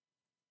ACC.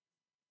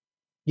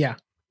 Yeah,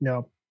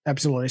 no,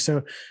 absolutely.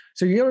 So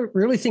you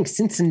really think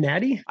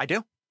Cincinnati? I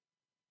do.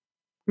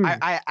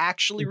 I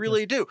actually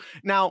really do.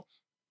 Now,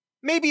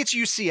 maybe it's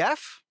UCF.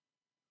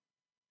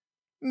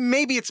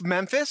 Maybe it's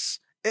Memphis.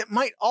 It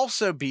might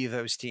also be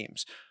those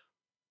teams.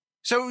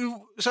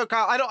 So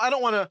Kyle, I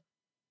don't want to.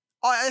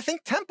 I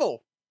think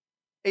Temple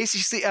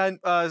ACC and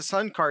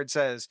Sun Card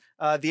says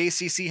the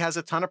ACC has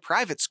a ton of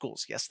private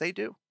schools. Yes, they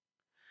do.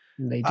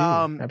 They do.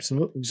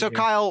 Absolutely. So,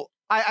 Kyle,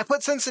 I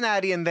put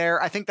Cincinnati in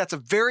there. I think that's a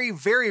very,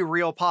 very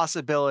real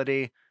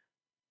possibility.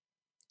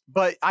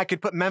 But I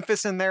could put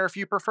Memphis in there if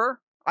you prefer.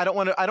 I don't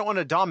want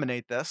to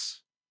dominate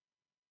this.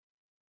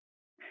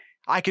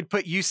 I could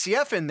put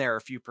UCF in there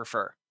if you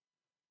prefer.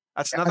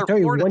 That's another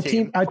Florida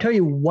team. I'll tell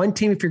you one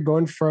team if you're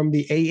going from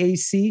the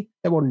AAC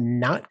that will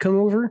not come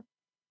over.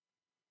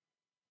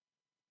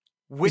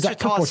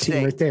 Wichita State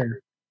team right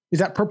there. Is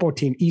that purple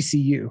team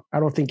ECU? I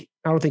don't think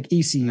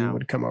ECU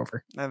would come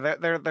over. No,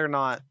 they're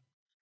not.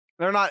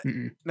 They're not.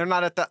 They're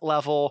not at that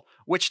level.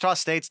 Wichita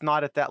State's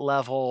not at that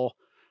level.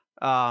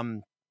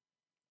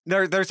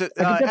 There's a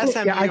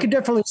SMU. Yeah, I could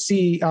definitely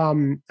see.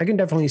 I can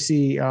definitely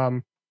see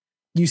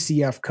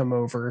UCF come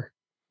over,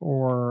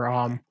 or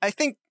I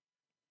think.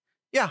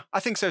 Yeah, I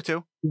think so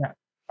too. Yeah,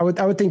 I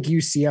would think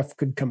UCF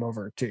could come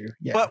over too.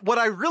 Yeah. But what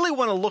I really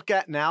want to look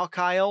at now,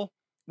 Kyle,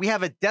 we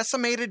have a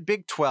decimated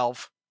Big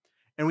 12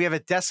 and we have a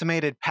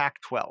decimated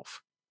Pac-12.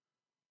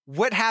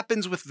 What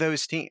happens with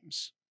those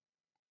teams?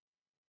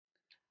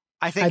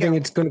 I think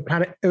it's going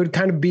to it would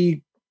kind of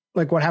be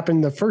like what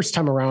happened the first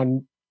time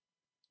around,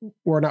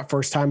 or not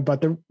first time,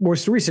 but the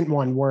most recent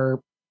one where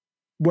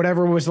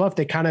whatever was left,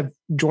 they kind of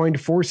joined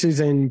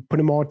forces and put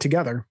them all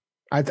together.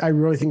 I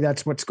really think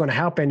that's what's going to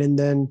happen. And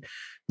then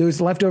those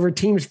leftover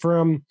teams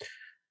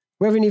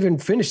we haven't even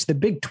finished the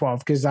Big 12,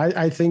 because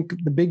I think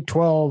the Big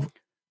 12,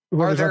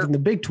 whoever's left in the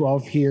Big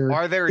 12 here,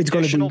 are there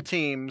additional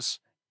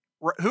teams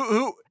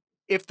who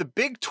if the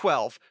Big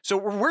 12, so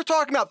we're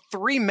talking about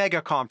 3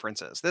 mega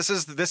conferences. This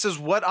is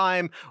what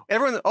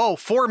everyone,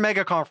 4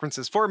 mega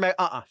conferences,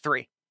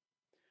 3.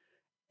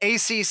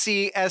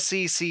 ACC,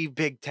 SEC,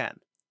 Big 10.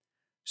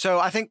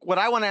 So I think what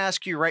I want to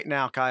ask you right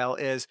now, Kyle,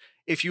 is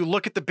if you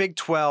look at the Big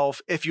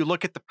 12, if you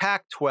look at the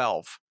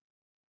Pac-12,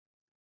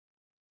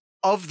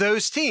 of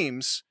those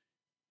teams,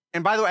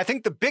 and by the way, I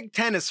think the Big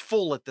 10 is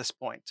full at this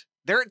point.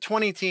 They're at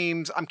 20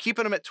 teams. I'm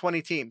keeping them at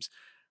 20 teams.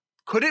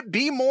 Could it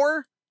be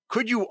more?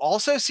 Could you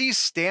also see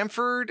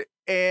Stanford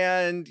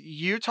and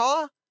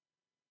Utah?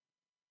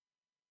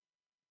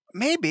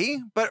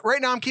 Maybe, but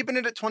right now I'm keeping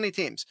it at 20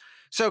 teams.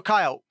 So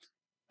Kyle,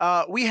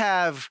 we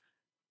have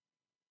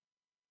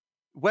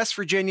West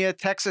Virginia,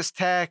 Texas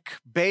Tech,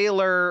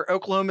 Baylor,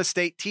 Oklahoma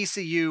State,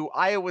 TCU,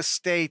 Iowa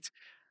State,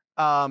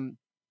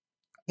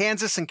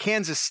 Kansas, and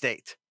Kansas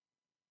State.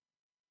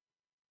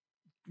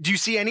 Do you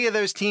see any of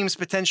those teams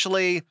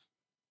potentially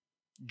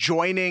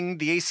joining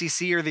the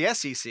ACC or the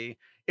SEC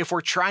if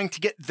we're trying to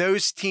get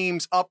those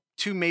teams up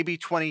to maybe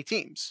 20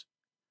 teams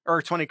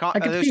or 20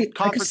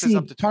 conferences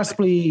up to 20?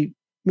 Possibly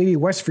maybe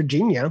West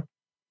Virginia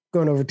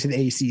going over to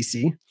the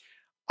ACC.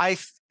 I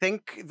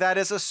think that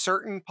is a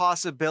certain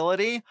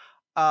possibility.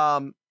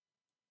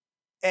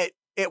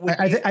 It would.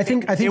 I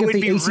think if the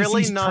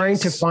ACC is trying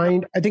to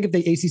find, I think if the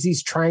ACC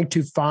is trying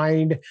to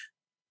find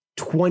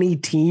 20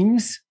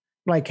 teams,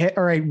 like, hey,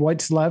 all right,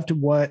 what's left?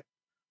 What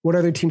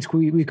other teams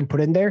we can put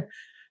in there?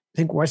 I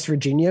think West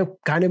Virginia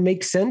kind of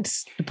makes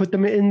sense to put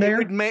them in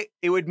there.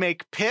 It would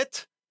make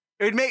Pitt.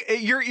 It would make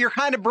you're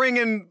kind of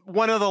bringing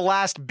one of the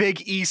last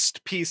Big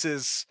East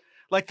pieces.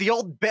 Like the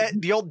old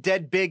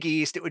dead Big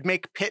East. It would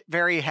make Pitt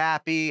very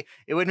happy.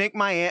 It would make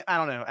Miami. I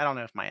don't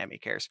know if Miami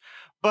cares,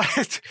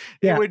 but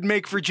it would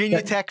make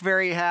Virginia Tech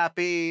very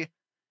happy.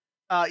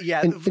 But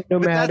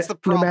that's the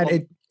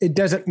problem. It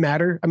doesn't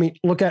matter. I mean,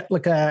 look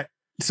at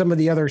some of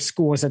the other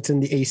schools that's in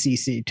the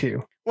ACC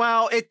too.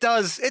 Well, it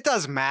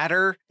does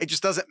matter. It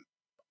just doesn't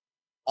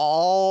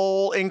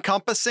all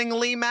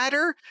encompassingly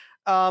matter.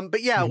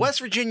 But yeah, West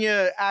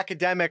Virginia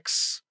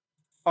academics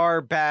are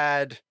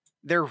bad.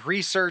 Their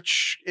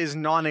research is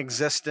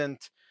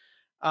non-existent.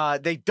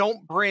 They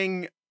don't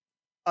bring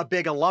a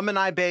big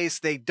alumni base.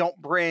 They don't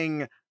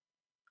bring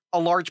a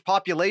large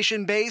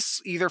population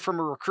base, either from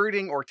a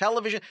recruiting or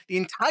television. The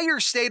entire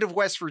state of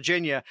West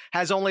Virginia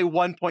has only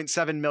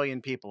 1.7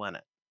 million people in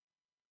it.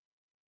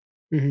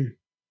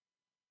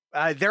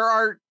 Mm-hmm. There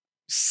are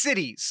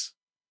cities,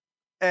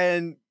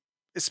 and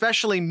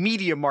especially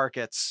media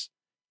markets,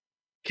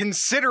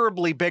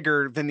 considerably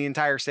bigger than the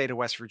entire state of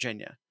West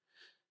Virginia.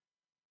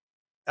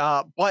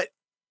 But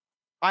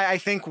I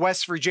think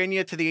West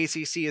Virginia to the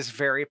ACC is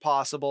very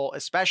possible,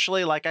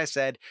 especially, like I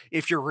said,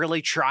 if you're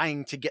really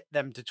trying to get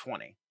them to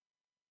 20.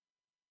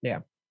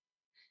 Yeah.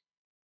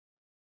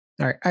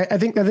 All right. I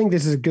think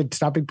this is a good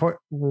stopping point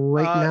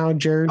now,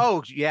 Jared.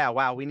 Oh yeah.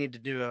 Wow. We need to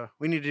do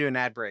an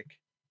ad break.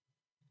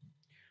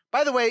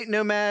 By the way,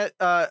 Nomad,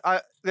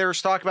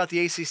 there's talk about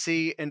the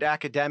ACC and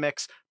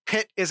academics.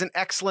 Pitt is an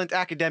excellent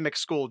academic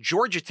school.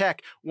 Georgia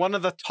Tech, one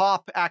of the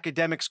top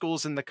academic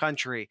schools in the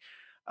country.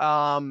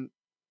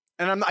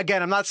 And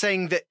I'm not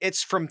saying that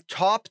it's from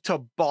top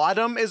to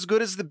bottom as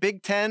good as the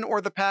Big 10 or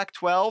the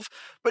Pac-12,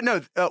 but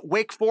no,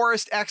 Wake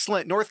Forest,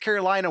 excellent. North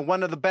Carolina,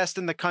 one of the best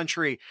in the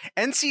country.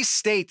 NC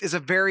State is a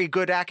very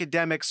good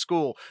academic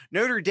school.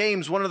 Notre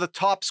Dame's one of the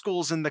top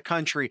schools in the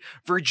country.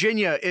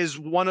 Virginia is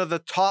one of the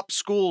top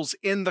schools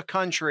in the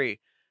country.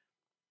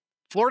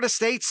 Florida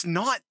State's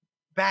not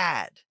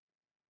bad.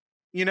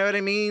 You know what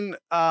I mean?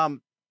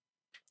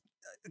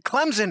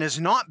 Clemson is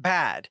not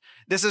bad.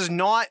 This is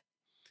not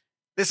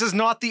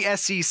the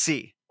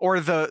SEC or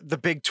the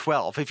Big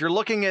 12. If you're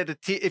looking at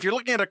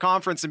a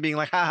conference and being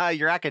like, haha,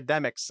 your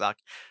academics suck,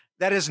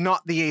 that is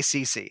not the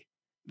ACC.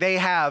 They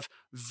have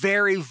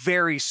very,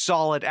 very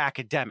solid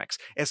academics.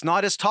 It's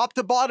not as top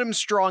to bottom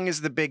strong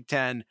as the Big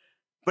Ten,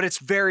 but it's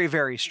very,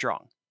 very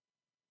strong.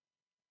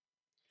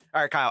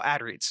 All right, Kyle,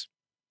 ad reads.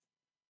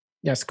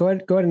 Yes, go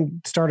ahead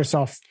and start us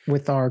off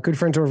with our good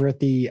friends over at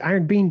the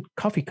Iron Bean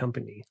Coffee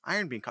Company.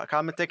 Iron Bean Coffee.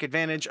 I'm going to take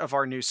advantage of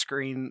our new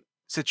screen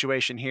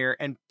situation here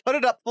and put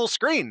it up full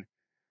screen.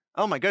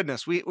 Oh my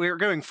goodness, we're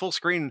going full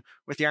screen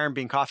with the Iron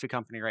Bean Coffee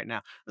Company right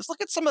now. Let's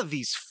look at some of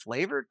these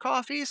flavored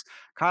coffees.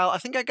 Kyle, I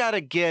think I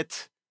gotta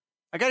get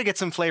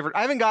some flavored.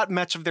 I haven't got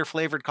much of their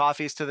flavored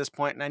coffees to this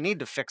point, and I need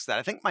to fix that.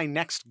 I think my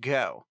next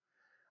go,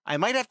 I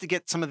might have to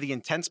get some of the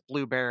intense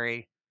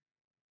blueberry.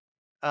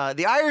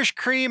 The Irish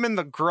cream and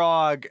the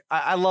grog.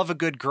 I love a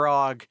good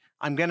grog.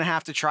 I'm going to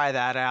have to try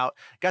that out.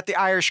 Got the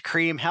Irish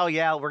cream. Hell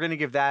yeah, we're going to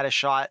give that a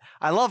shot.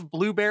 I love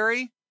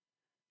blueberry.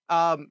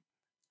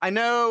 I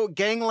know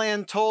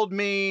Gangland told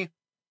me,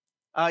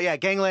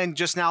 Gangland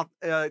just now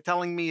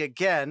telling me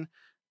again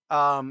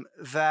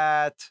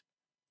that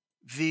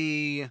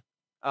he's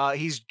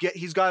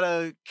got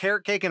a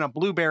carrot cake and a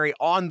blueberry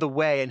on the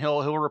way, and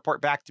he'll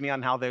report back to me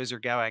on how those are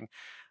going.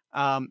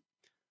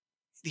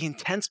 The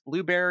intense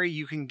blueberry,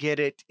 you can get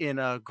it in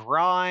a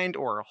grind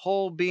or a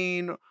whole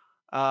bean.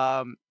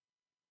 I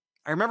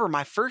remember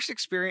my first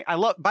experience.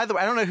 By the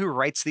way, I don't know who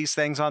writes these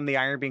things on the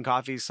Iron Bean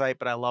Coffee site,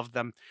 but I love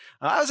them.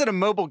 I was at a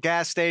mobile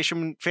gas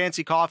station,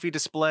 fancy coffee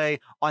display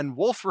on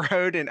Wolf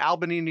Road in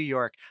Albany, New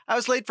York. I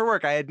was late for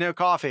work. I had no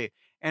coffee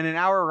and an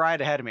hour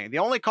ride ahead of me. The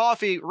only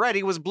coffee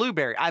ready was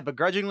blueberry. I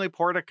begrudgingly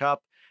poured a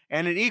cup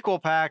and an equal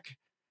pack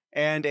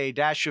and a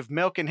dash of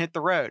milk and hit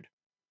the road.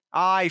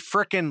 I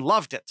frickin'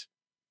 loved it.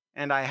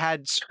 And I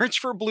had searched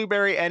for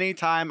blueberry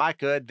anytime I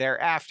could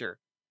thereafter.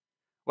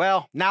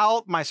 Well,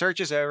 now my search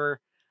is over.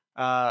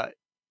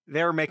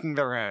 They're making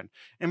their own.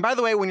 And by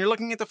the way, when you're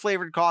looking at the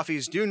flavored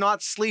coffees, do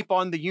not sleep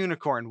on the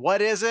unicorn.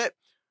 What is it?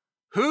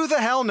 Who the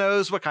hell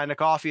knows what kind of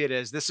coffee it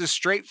is? This is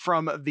straight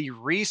from the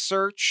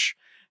research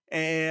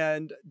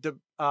and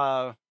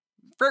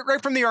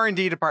right from the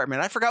R&D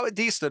department. I forgot what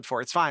D stood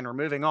for. It's fine. We're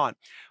moving on.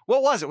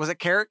 What was it? Was it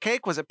carrot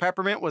cake? Was it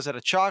peppermint? Was it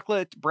a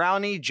chocolate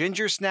brownie,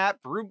 ginger snap,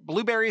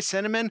 blueberry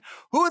cinnamon?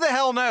 Who the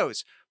hell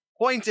knows?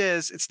 Point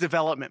is, it's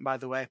development, by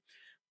the way.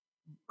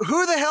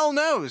 Who the hell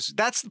knows?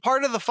 That's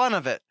part of the fun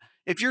of it.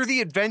 If you're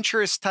the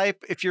adventurous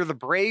type, if you're the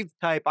brave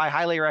type, I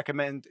highly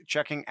recommend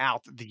checking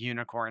out the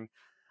unicorn.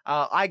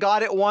 I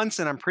got it once,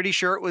 and I'm pretty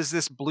sure it was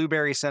this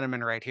blueberry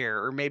cinnamon right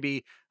here, or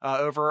maybe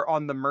over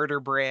on the Murder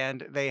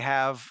brand, they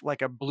have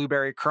like a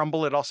blueberry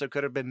crumble. It also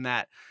could have been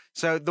that.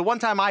 So the one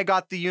time I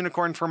got the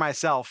unicorn for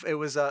myself, it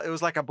was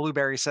like a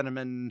blueberry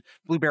cinnamon,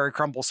 blueberry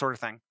crumble sort of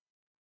thing.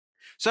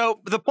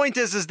 So the point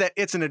is that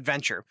it's an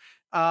adventure.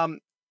 All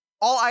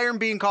Iron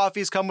Bean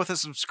coffees come with a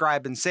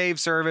subscribe and save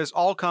service.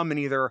 All come in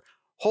either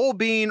whole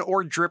bean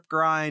or drip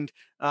grind.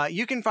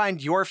 You can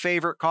find your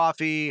favorite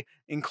coffee,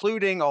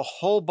 including a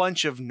whole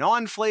bunch of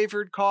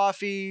non-flavored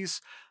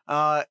coffees.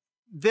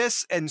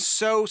 This and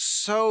so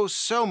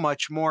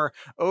much more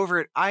over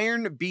at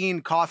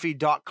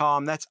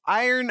ironbeancoffee.com. That's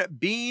Iron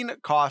Bean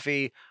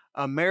Coffee,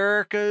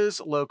 America's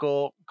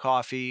local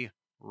coffee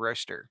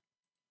roaster.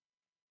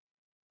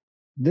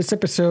 This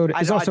episode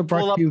is also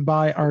brought to you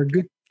by our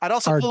good. I'd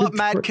also pull up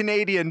Mad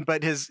Canadian,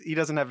 but he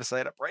doesn't have a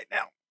site up right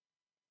now.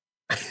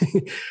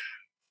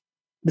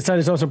 This site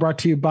is also brought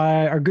to you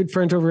by our good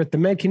friends over at the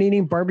Mad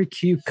Canadian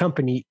Barbecue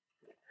Company.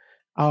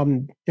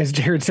 As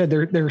Jared said,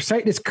 their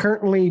site is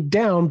currently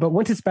down, but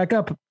once it's back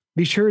up,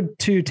 be sure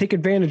to take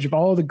advantage of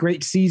all the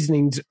great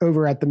seasonings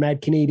over at the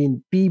Mad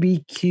Canadian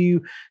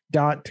BBQ.com.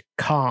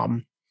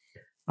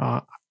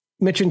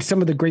 Mentioned some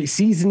of the great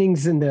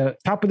seasonings in the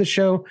top of the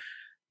show.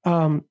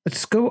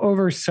 Let's go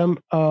over some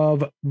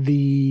of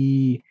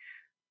the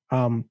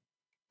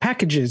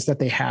packages that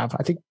they have.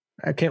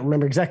 I can't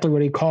remember exactly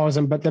what he calls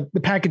them, but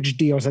the package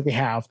deals that they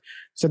have.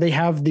 So they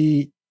have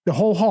the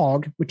whole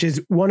hog, which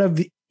is one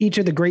of each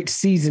of the great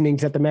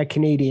seasonings that the Mad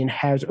Canadian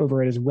has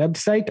over at his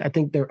website. I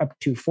think they're up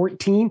to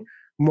 14,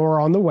 more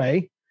on the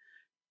way.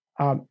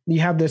 You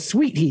have the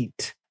sweet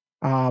heat,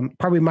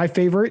 probably my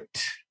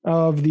favorite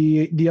of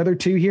the other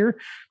two here.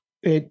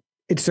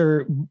 It's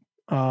their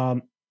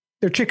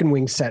chicken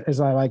wing set,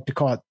 as I like to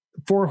call it.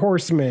 4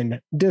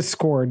 Horsemen,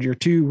 Discord, your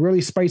 2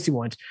 really spicy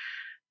ones.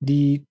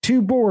 The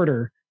 2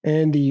 Border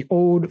and the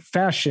Old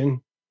Fashioned.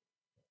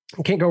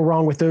 You can't go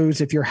wrong with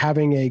those if you're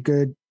having a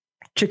good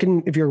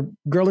chicken, if you're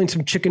grilling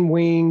some chicken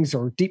wings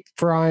or deep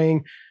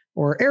frying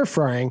or air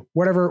frying,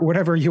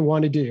 whatever you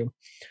want to do.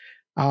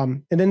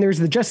 And then there's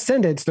the Just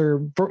Send It's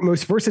their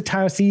most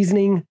versatile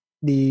seasoning,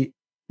 the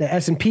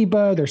S&P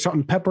Bud, their salt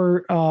and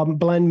pepper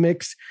blend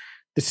mix,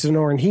 the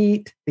Sonoran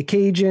Heat, the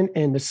Cajun,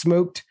 and the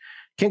smoked.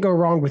 Can't go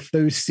wrong with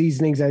those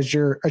seasonings as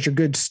your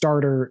good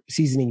starter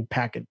seasoning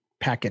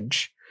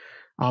package.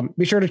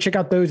 Be sure to check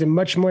out those and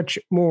much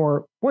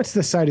more once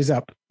the site is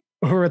up.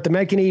 or at the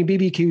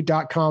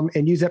MadCanadianBBQ.com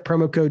and use that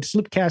promo code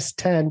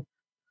SloopCast10,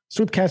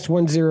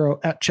 SloopCast10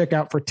 at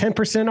checkout for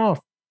 10% off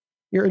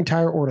your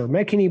entire order.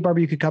 Mad Canadian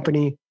Barbecue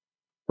Company,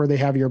 where they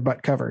have your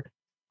butt covered.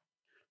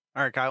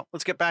 All right, Kyle,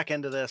 let's get back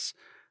into this.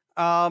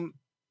 Let's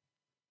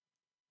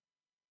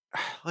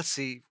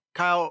see.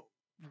 Kyle,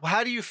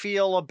 how do you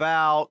feel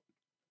about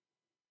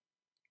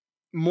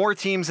more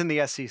teams in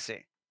the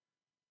SEC?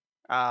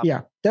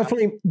 Yeah,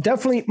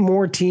 definitely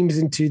more teams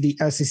into the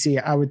SEC.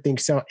 I would think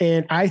so.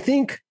 And I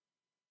think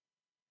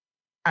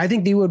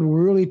they would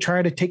really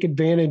try to take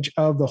advantage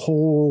of the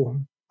whole,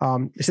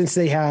 since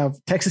they have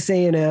Texas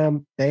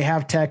A&M, they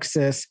have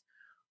Texas.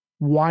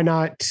 Why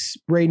not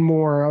raid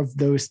more of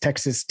those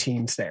Texas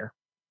teams there?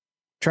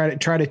 Try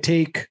to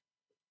take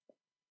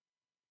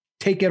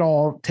it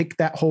all, take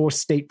that whole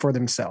state for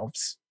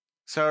themselves.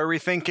 So are we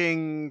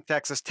thinking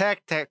Texas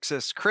Tech,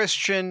 Texas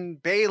Christian,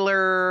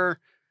 Baylor?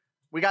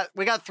 We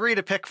got 3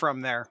 to pick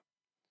from there.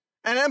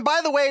 And then, by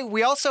the way,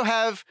 we also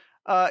have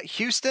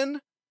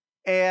Houston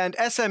and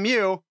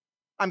SMU.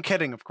 I'm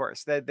kidding, of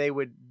course. That they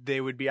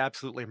would be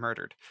absolutely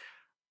murdered.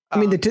 I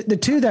mean, the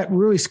two that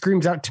really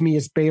screams out to me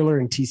is Baylor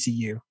and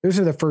TCU. Those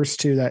are the first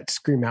 2 that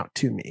scream out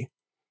to me.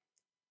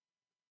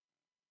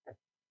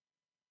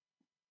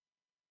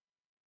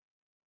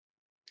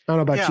 I don't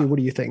know about you. What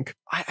do you think?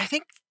 I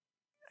think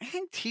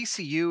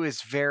TCU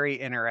is very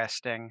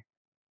interesting.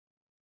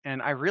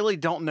 And I really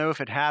don't know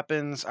if it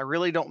happens. I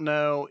really don't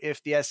know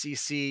if the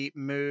SEC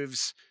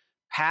moves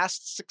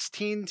past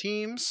 16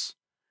 teams,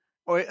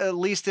 or at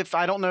least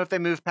I don't know if they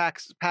move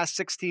past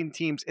 16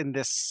 teams in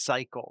this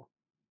cycle,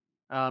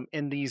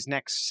 in these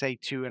next, say,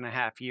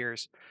 2.5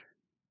 years.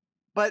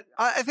 But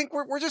I think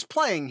we're just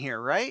playing here,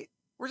 right?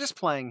 We're just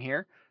playing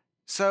here.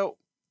 So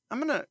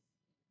not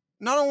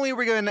only are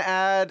we going to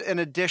add an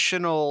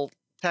additional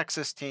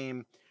Texas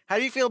team, how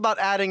do you feel about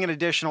adding an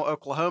additional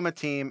Oklahoma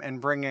team and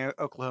bringing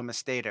Oklahoma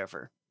State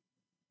over?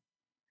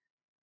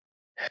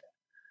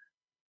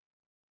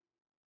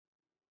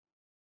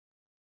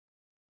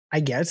 I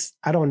guess.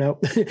 I don't know.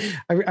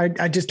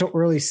 I just don't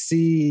really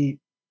see.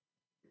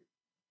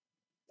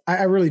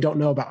 I really don't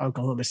know about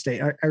Oklahoma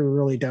State. I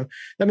really don't.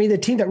 I mean, the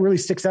team that really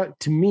sticks out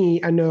to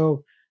me, I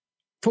know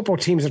football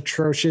team's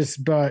atrocious,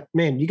 but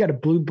man, you got a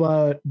blue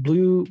blood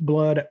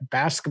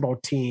basketball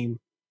team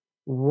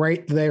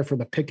right there for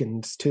the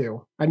pickings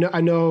too. I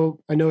know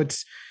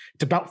it's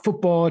about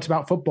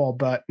football,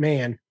 but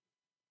man,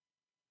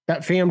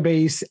 that fan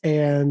base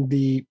and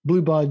the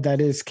blue blood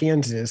that is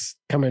Kansas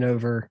coming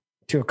over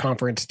to a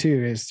conference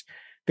too is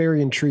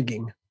very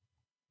intriguing.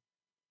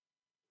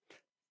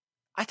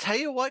 I tell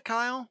you what,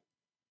 Kyle,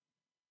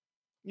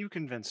 you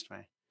convinced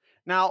me.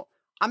 Now,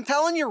 I'm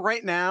telling you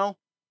right now,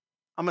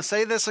 I'm going to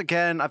say this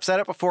again. I've said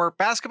it before.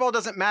 Basketball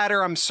doesn't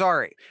matter. I'm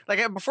sorry.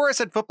 Like before I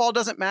said football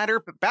doesn't matter,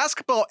 but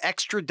basketball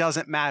extra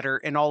doesn't matter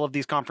in all of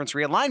these conference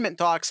realignment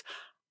talks.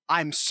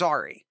 I'm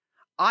sorry.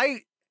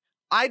 I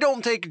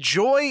don't take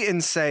joy in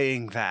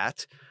saying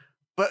that,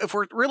 but if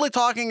we're really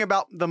talking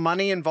about the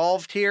money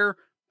involved here,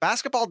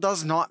 basketball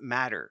does not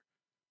matter.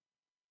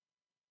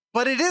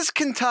 But it is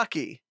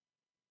Kentucky.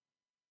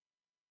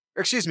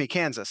 Or excuse me,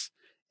 Kansas.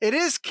 It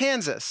is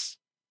Kansas.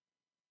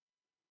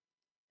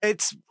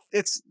 It's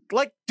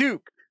like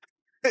Duke.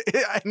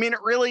 I mean,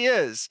 it really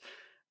is.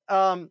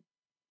 I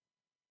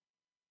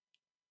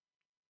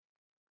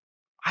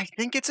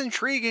think it's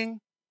intriguing.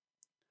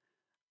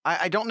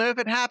 I don't know if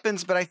it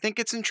happens, but I think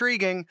it's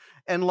intriguing.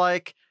 And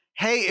like,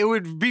 hey, it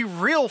would be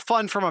real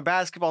fun from a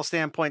basketball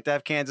standpoint to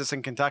have Kansas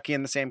and Kentucky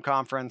in the same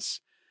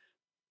conference.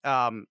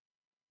 I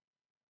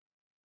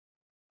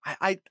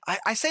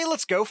say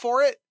let's go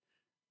for it.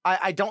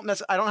 I don't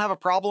have a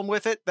problem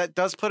with it. That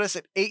does put us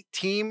at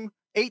 18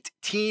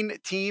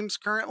 teams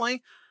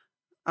currently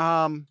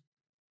in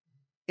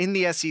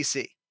the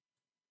SEC.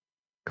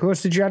 Who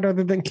else did you add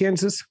other than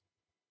Kansas?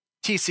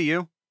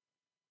 TCU.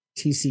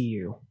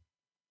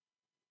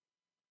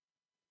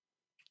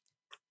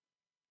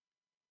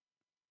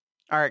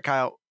 All right,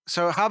 Kyle.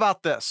 So how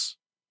about this?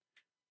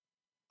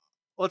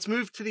 Let's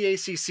move to the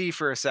ACC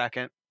for a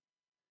second.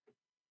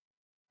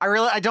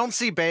 I don't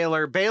see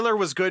Baylor. Baylor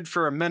was good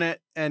for a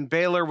minute, and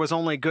Baylor was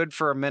only good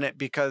for a minute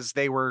because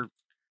they were,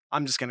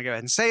 I'm just going to go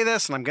ahead and say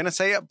this, and I'm going to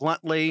say it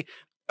bluntly,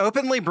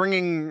 openly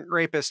bringing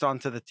rapists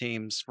onto the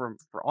teams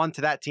onto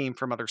that team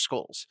from other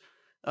schools.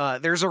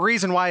 There's a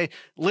reason why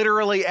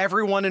literally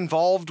everyone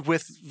involved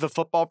with the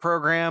football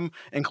program,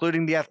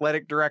 including the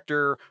athletic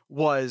director,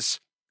 was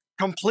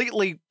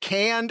completely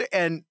canned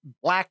and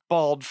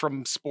blackballed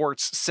from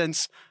sports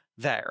since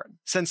then.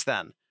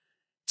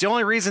 It's the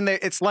only reason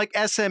it's like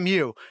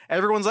SMU.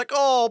 Everyone's like,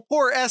 oh,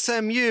 poor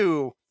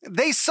SMU.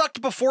 They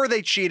sucked before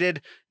they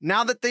cheated.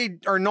 Now that they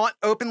are not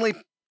openly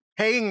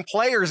paying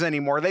players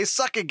anymore, they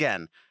suck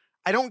again.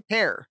 I don't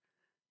care.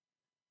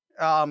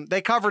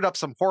 They covered up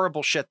some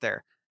horrible shit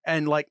there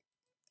and like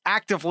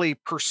actively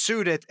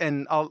pursued it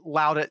and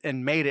allowed it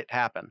and made it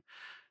happen.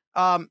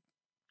 Kyle,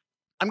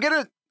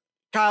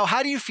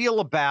 how do you feel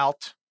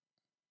about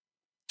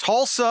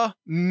Tulsa,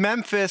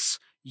 Memphis,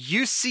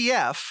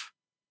 UCF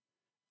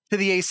to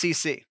the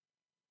ACC?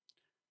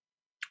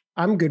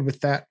 I'm good with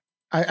that.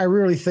 I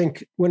really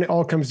think when it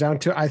all comes down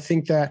to it, I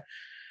think that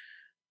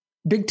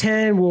Big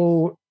Ten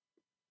will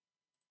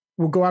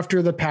go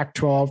after the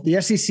Pac-12.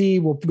 The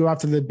SEC will go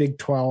after the Big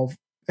 12,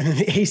 and then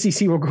the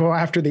ACC will go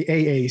after the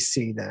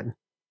AAC. Then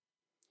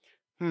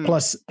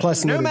plus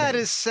Nomad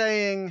is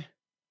saying,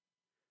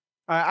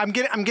 I'm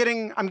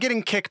getting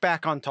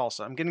kickback on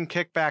Tulsa. I'm getting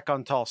kickback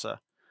on Tulsa.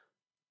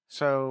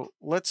 So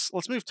let's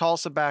move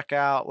Tulsa back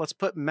out. Let's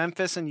put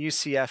Memphis and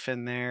UCF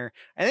in there.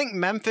 I think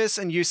Memphis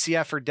and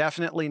UCF are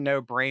definitely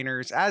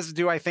no-brainers, as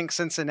do I think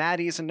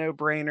Cincinnati is a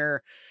no-brainer.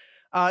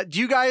 Do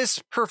you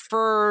guys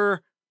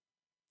prefer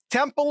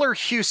Temple or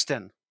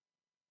Houston?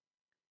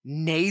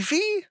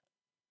 Navy?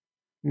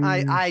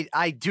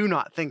 I do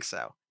not think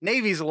so.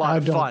 Navy's a lot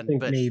of fun.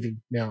 But Navy.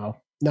 No,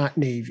 not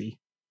Navy.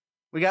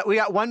 We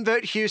got one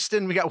vote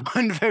Houston. We got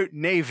one vote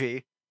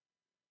Navy.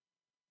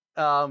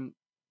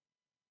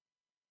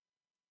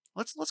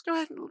 Let's go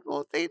ahead.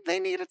 Well, they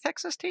need a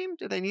Texas team.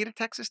 Do they need a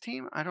Texas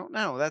team? I don't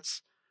know.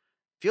 That's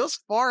feels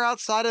far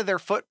outside of their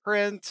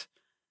footprint.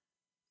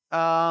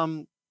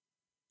 Temple.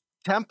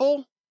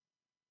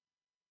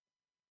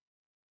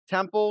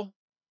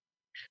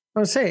 I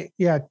would say,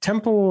 yeah,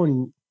 Temple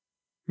and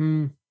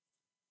I'm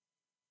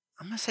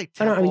gonna say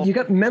Temple. I don't know. I mean, you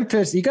got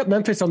Memphis. You got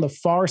Memphis on the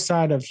far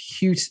side of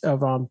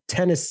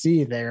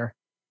Tennessee there.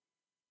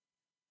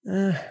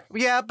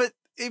 Yeah, but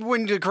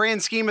when the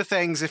grand scheme of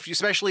things,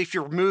 especially if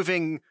you're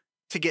moving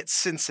to get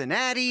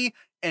Cincinnati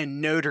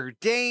and Notre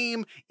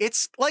Dame,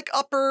 it's like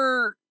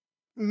upper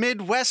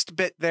Midwest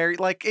bit there.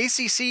 Like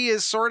ACC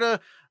is sort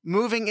of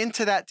moving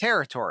into that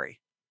territory.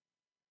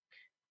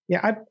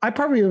 Yeah, I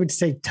probably would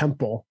say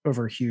Temple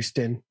over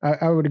Houston.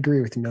 I would agree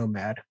with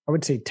Nomad. I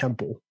would say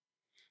Temple.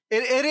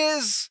 It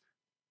is.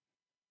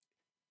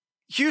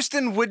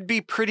 Houston would be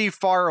pretty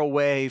far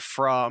away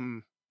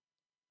from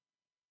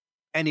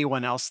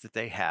anyone else that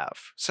they have.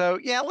 So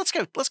yeah, let's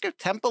go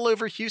Temple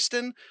over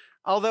Houston.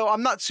 Although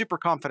I'm not super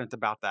confident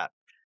about that.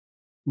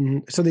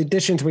 So the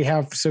additions we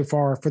have so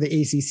far for the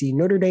ACC: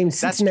 Notre Dame,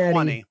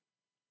 Cincinnati,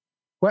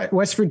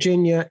 West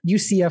Virginia,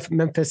 UCF,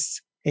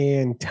 Memphis,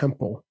 and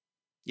Temple.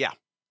 Yeah.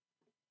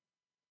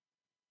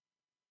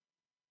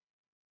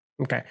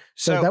 Okay,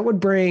 so that would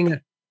bring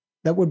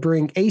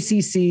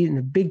ACC and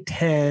the Big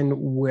Ten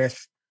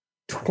with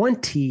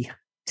 20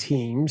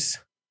 teams.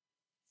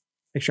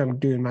 Make sure I'm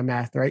doing my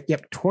math right.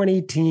 Yep,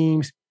 20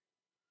 teams.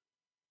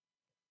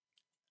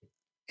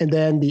 And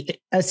then the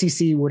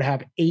SEC would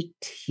have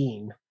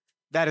 18.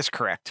 That is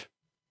correct.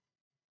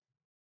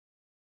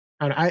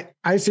 And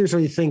I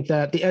seriously think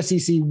that the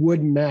SEC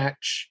would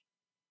match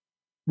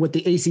what the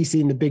ACC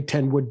and the Big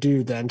Ten would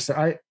do then.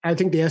 So I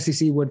think the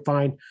SEC would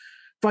find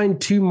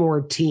two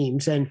more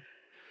teams. And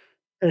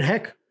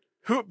heck.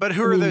 Who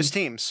are those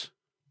teams?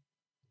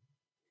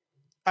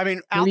 I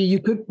mean,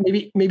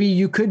 maybe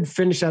you could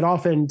finish that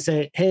off and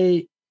say,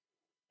 hey,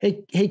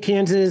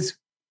 Kansas,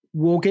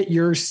 we'll get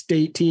your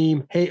state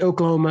team. Hey,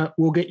 Oklahoma,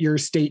 we'll get your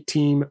state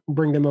team.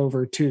 Bring them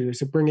over too.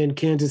 So bring in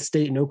Kansas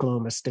State and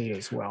Oklahoma State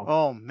as well.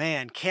 Oh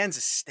man,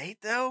 Kansas State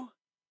though.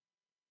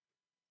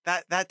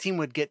 That team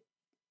would get.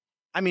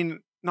 I mean,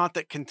 not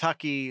that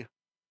Kentucky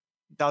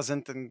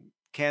doesn't and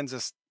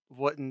Kansas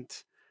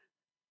wouldn't.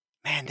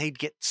 Man, they'd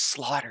get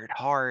slaughtered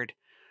hard.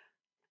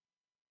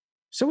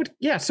 So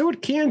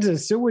would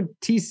Kansas. So would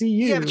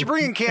TCU. Yeah, but you're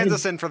bringing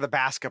Kansas in for the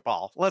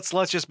basketball. Let's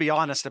just be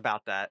honest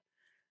about that.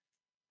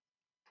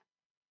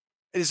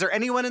 Is there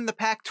anyone in the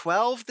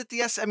Pac-12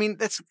 that I mean,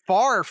 that's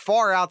far,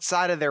 far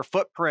outside of their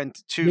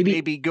footprint to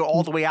maybe go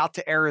all the way out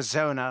to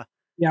Arizona.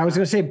 Yeah, I was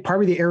going to say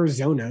probably the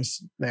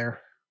Arizonas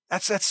there.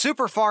 That's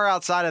super far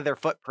outside of their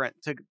footprint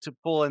to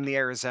pull in the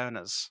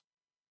Arizonas.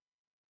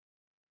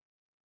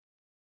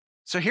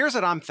 So here's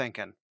what I'm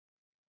thinking.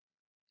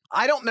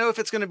 I don't know if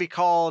it's going to be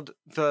called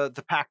the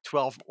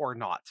Pac-12 or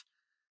not.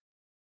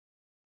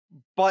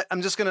 But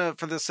I'm just going to,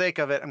 for the sake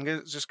of it, I'm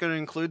just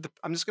going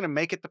to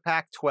make it the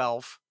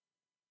Pac-12.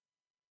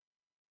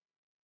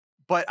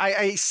 But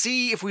I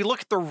see, if we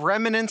look at the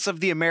remnants of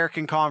the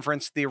American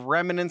Conference, the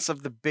remnants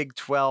of the Big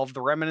 12,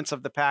 the remnants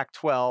of the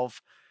Pac-12,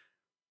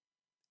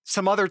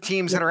 some other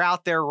teams that are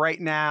out there right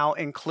now,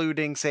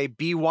 including, say,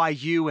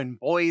 BYU and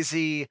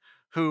Boise,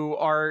 who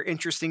are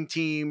interesting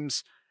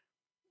teams,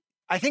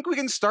 I think we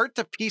can start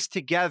to piece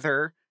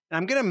together, and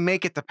I'm going to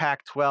make it the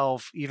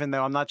Pac-12, even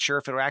though I'm not sure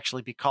if it'll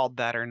actually be called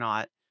that or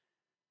not.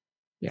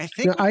 Yeah. I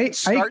think I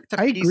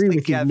agree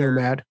with you,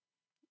 Nomad.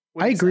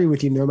 I agree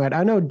with you, Nomad.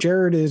 I know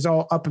Jared is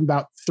all up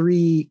about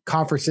 3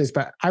 conferences,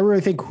 but I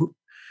really think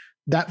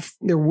that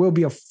there will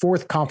be a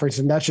 4th conference,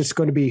 and that's just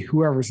going to be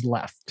whoever's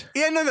left.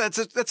 Yeah, no,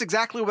 that's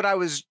exactly what I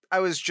was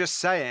just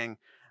saying.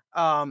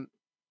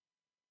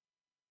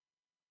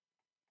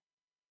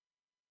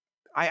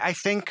 I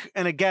think,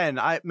 and again,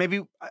 I'm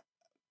going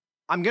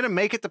to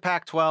make it the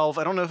Pac-12.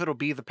 I don't know if it'll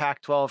be the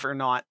Pac-12 or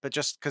not, but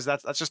just because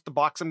that's just the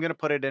box I'm going to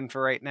put it in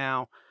for right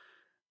now.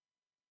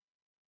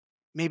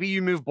 Maybe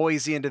you move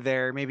Boise into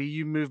there. Maybe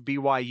you move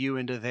BYU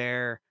into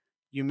there.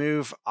 You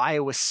move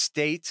Iowa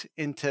State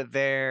into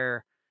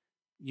there.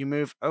 You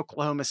move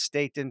Oklahoma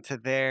State into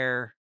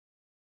there.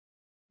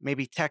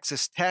 maybe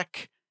Texas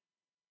Tech,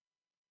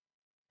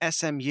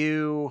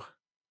 SMU,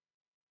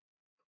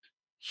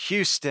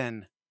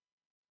 Houston.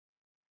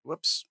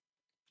 Whoops.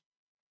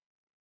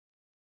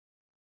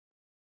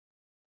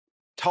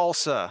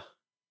 Tulsa.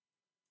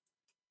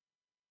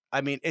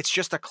 I mean, it's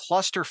just a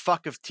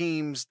clusterfuck of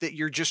teams that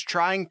you're just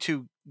trying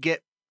to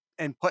get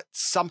and put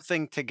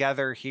something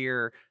together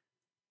here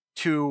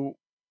to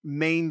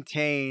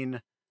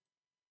maintain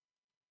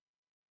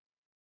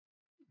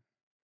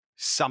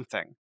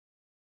something.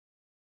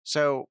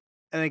 So,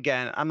 and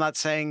again, I'm not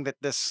saying that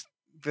this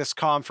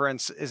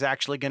conference is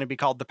actually going to be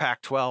called the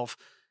Pac-12,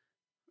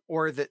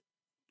 or that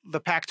the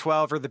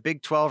Pac-12 or the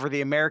Big 12 or the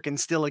American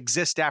still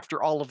exist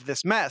after all of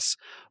this mess.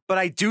 But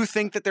I do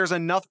think that there's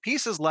enough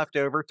pieces left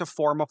over to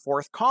form a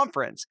fourth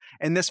conference.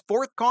 And this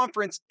fourth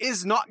conference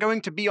is not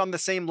going to be on the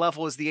same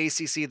level as the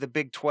ACC, the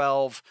Big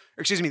 12,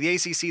 or excuse me, the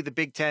ACC, the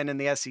Big 10,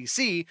 and the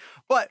SEC.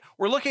 But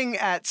we're looking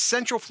at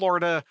Central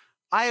Florida,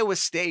 Iowa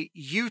State,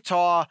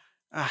 Utah.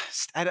 I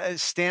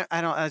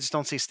just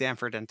don't see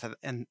Stanford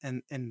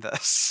in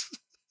this.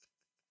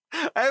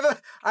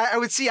 I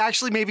would see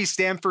actually maybe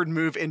Stanford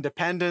move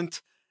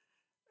independent.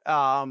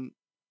 I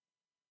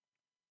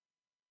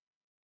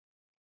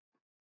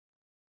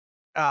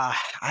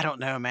don't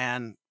know,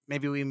 man.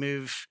 Maybe we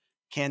move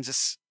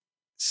Kansas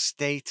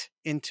State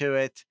into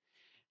it.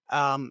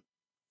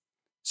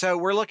 So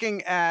we're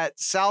looking at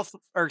South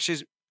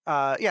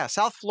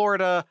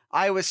Florida,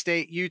 Iowa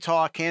State,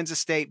 Utah, Kansas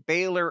State,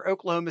 Baylor,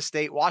 Oklahoma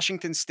State,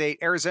 Washington State,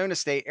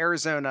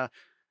 Arizona,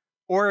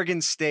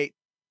 Oregon State,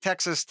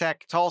 Texas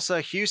Tech,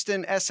 Tulsa,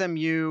 Houston,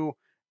 SMU,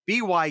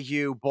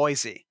 BYU,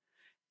 Boise.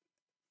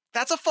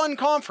 That's a fun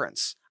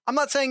conference. I'm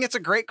not saying it's a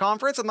great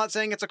conference. I'm not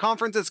saying it's a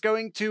conference that's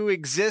going to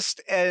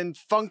exist and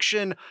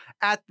function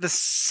at the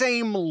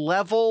same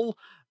level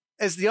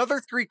as the other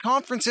three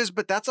conferences,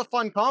 but that's a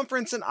fun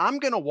conference and I'm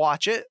going to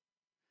watch it.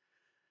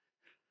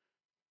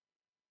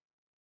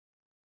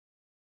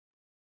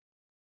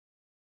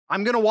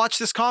 I'm going to watch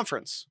this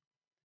conference.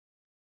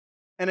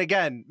 And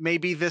again,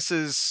 maybe this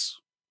is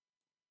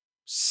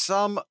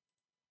some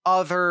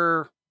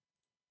other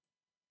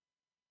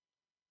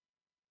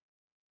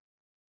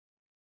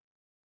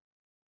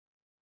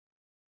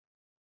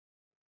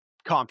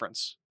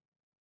conference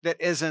that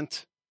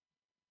isn't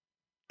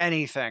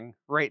anything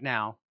right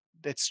now.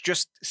 It's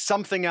just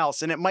something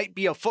else, and it might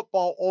be a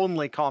football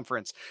only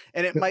conference,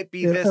 and it might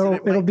be this.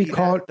 It'll be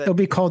called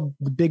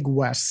the Big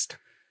West.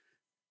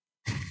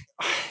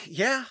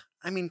 Yeah,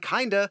 I mean,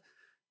 kinda.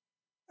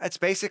 That's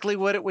basically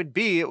what it would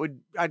be.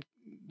 I'd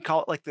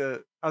call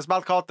it I was about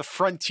to call it the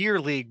Frontier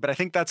League, but I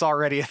think that's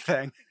already a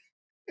thing.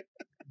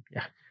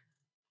 Yeah.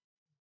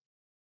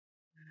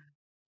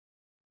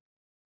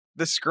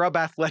 The Scrub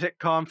Athletic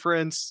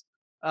Conference,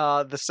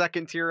 the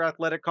second tier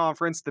athletic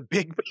conference, the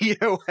Big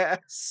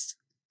POS.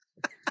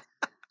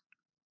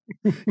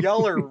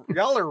 y'all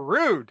are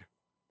rude.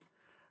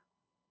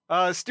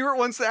 Stuart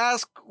wants to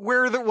ask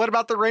what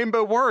about the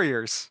Rainbow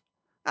Warriors?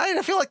 I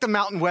feel like the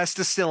Mountain West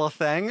is still a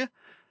thing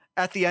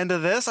at the end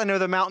of this. I know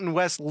the Mountain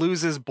West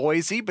loses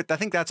Boise, but I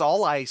think that's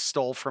all I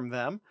stole from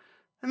them.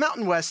 The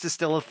Mountain West is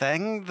still a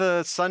thing.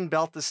 The Sun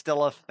Belt is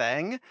still a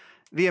thing.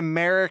 The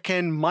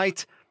American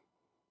might,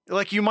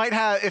 you might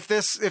have,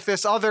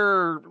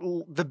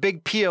 the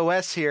big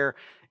POS here,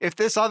 if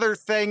this other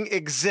thing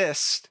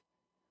exists,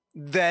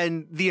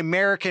 then the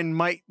American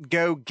might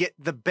go get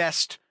the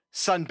best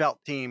Sun Belt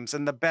teams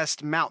and the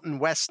best Mountain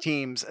West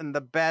teams and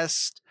the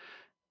best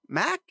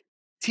MAC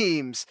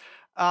teams,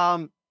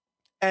 and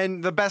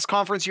the best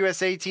Conference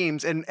USA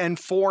teams and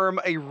form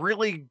a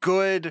really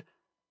good,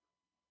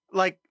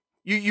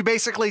 you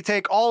basically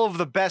take all of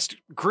the best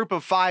group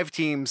of 5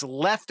 teams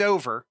left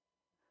over.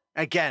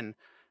 Again,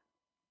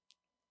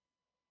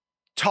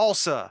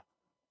 Tulsa,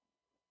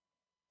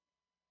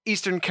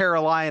 Eastern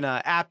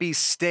Carolina, Appy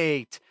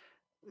State,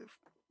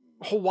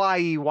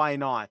 Hawaii, why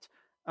not?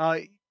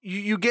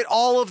 You get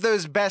all of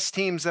those best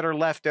teams that are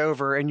left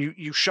over and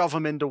you shove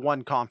them into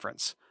one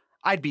conference.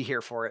 I'd be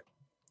here for it.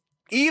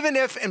 Even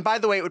if, and by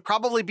the way, it would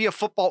probably be a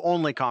football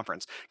only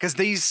conference because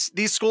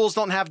these schools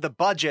don't have the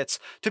budgets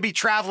to be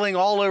traveling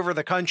all over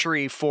the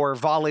country for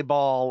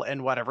volleyball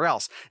and whatever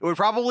else. It would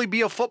probably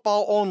be a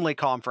football only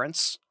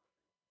conference.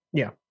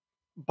 Yeah.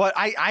 But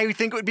I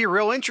think it would be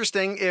real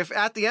interesting if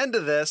at the end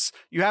of this,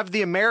 you have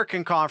the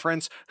American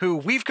Conference, who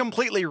we've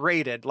completely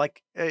rated.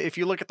 Like, if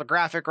you look at the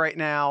graphic right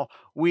now,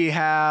 we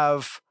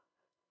have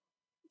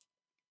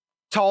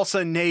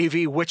Tulsa,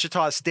 Navy,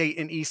 Wichita State,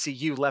 and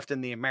ECU left in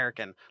the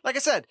American. Like I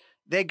said,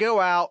 they go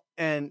out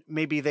and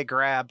maybe they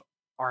grab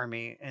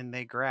Army and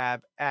they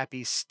grab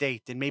Appy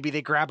State and maybe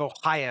they grab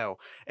Ohio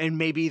and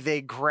maybe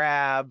they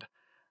grab,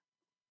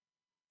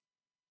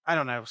 I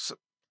don't know.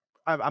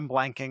 I'm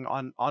blanking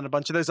on a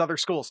bunch of those other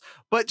schools,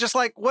 but just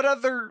like what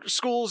other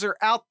schools are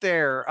out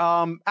there?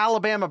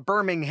 Alabama,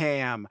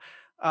 Birmingham,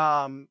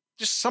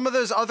 just some of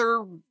those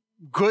other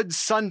good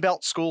Sun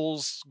Belt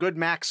schools, good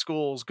MAC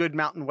schools, good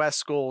Mountain West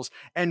schools,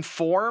 and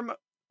form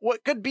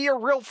what could be a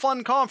real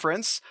fun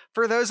conference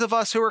for those of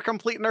us who are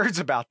complete nerds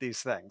about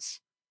these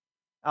things.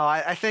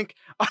 I think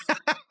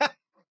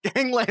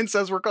Gangland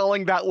says we're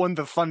calling that one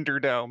the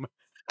Thunderdome.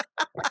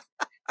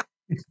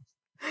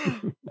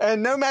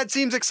 And Nomad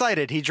seems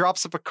excited. He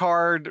drops up a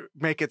card,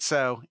 make it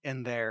so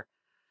in there.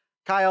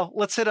 Kyle,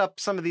 let's hit up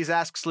some of these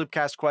Ask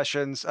Sloopcast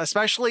questions,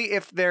 especially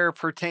if they're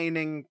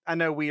pertaining. I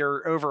know we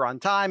are over on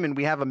time and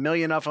we have a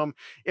million of them.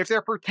 If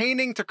they're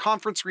pertaining to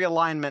conference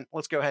realignment,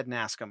 let's go ahead and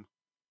ask them.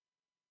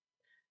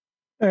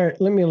 All right,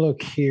 let me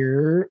look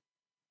here.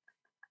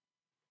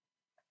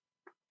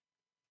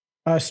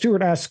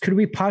 Stuart asks, could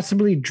we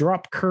possibly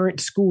drop current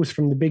schools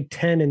from the Big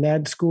Ten and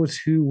add schools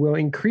who will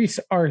increase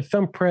our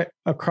thumbprint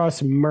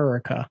across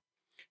America?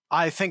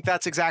 I think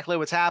that's exactly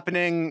what's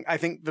happening. I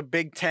think the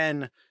Big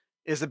Ten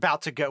is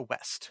about to go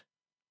west.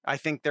 I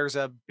think there's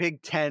a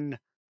Big Ten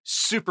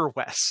Super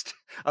West,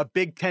 a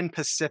Big Ten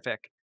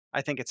Pacific.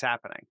 I think it's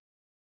happening.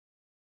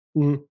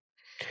 Mm-hmm.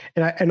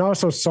 And I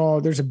also saw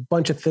there's a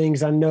bunch of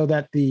things. I know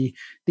that the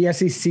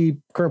SEC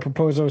current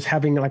proposal is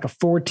having like a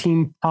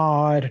 4-team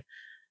pod.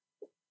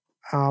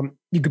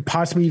 You could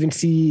possibly even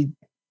see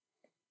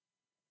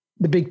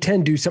the Big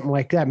Ten do something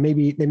like that.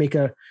 Maybe they make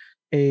a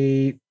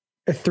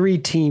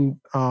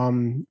 3-team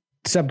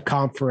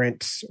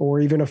subconference, or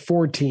even a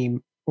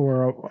 4-team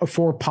or a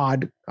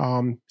 4-pod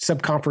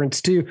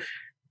subconference too.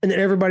 And then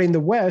everybody in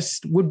the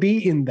West would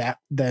be in that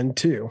then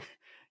too.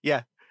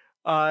 Yeah.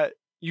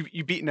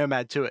 You beat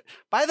Nomad to it.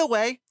 By the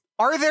way,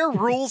 are there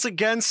rules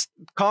against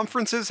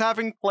conferences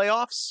having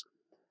playoffs?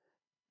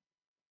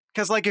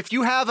 Because like if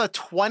you have a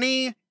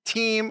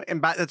 20-team,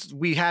 and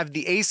we have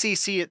the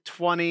ACC at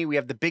 20, we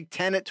have the Big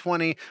Ten at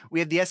 20, we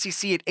have the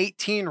SEC at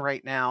 18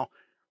 right now.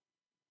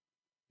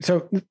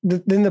 So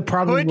then the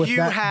problem could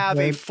you have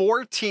a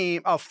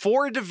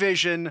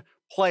 4-division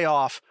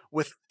playoff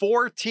with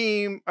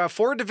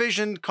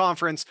 4-division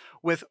conference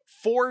with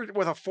a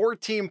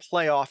 4-team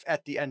playoff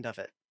at the end of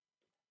it?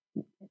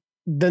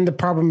 Then the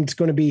problem it's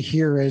going to be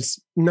here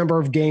is number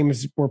of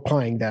games we're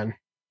playing, then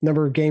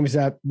number of games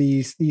that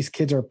these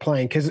kids are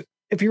playing. Because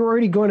if you're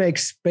already going to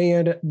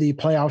expand the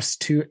playoffs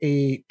to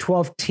a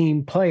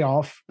 12-team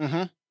playoff,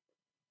 and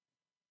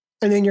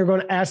then you're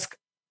going to ask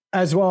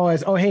as well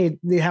as, oh, hey,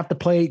 they have to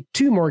play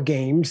 2 more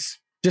games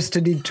just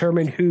to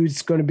determine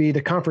who's going to be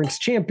the conference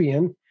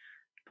champion.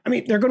 I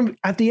mean, they're going to,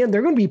 at the end,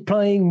 they're going to be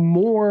playing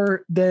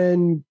more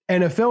than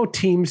NFL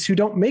teams who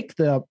don't make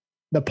the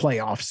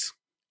playoffs.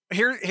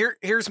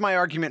 Here's my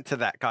argument to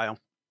that, Kyle.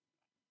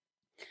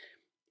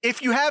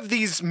 If you have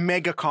these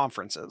mega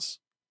conferences,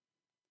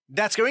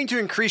 that's going to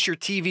increase your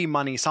TV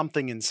money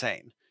something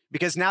insane,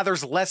 because now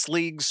there's less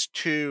leagues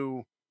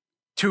to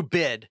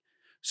bid.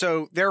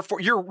 So therefore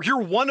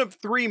you're one of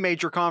 3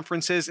 major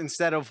conferences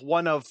instead of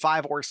one of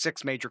 5 or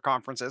 6 major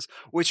conferences,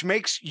 which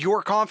makes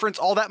your conference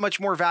all that much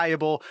more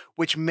valuable,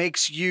 which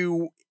puts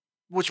you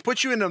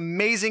in an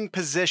amazing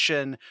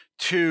position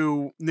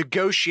to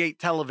negotiate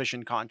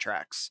television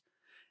contracts.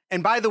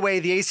 And by the way,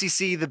 the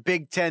ACC, the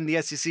Big Ten,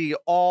 the SEC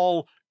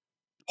all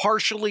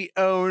partially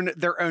own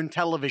their own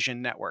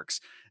television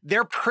networks.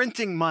 They're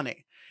printing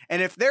money.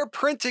 And if they're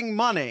printing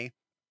money,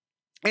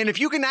 and if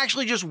you can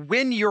actually just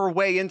win your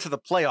way into the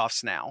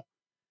playoffs now,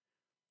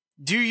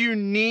 do you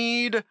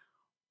need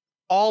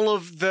all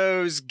of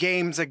those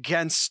games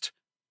against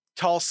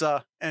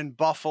Tulsa and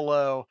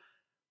Buffalo?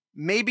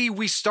 Maybe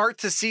we start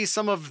to see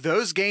some of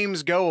those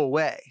games go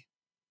away.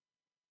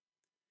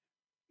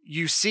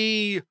 You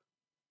see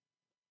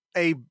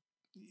a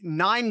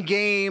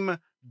 9-game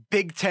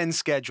Big Ten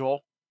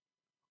schedule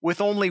with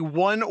only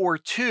 1 or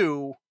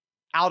 2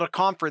 out of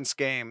conference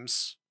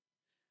games.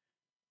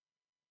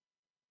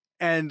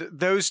 And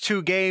those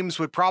 2 games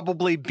would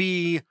probably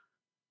be,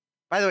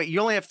 by the way, you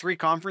only have 3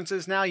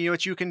 conferences now. You know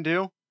what you can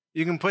do?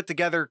 You can put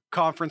together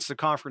conference to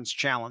conference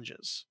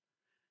challenges.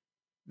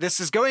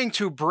 This is going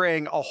to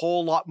bring a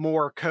whole lot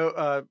more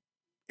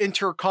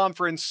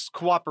interconference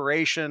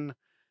cooperation.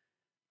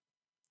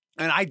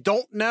 And I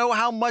don't know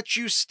how much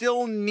you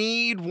still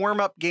need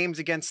warm-up games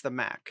against the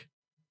MAC.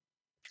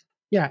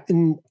 Yeah,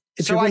 and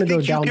if so you're going to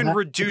go down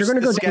that, if you're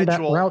going to go down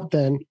that route,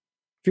 then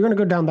if you're going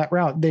to go down that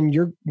route, then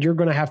you're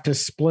going to have to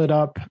split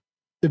up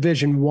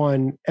Division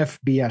 1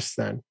 FBS.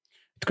 Then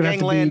it's going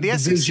to have to be the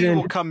SEC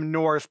will come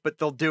north, but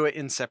they'll do it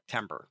in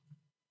September.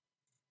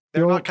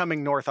 They're not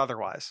coming north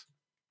otherwise.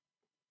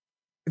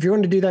 If you're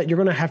going to do that, you're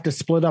going to have to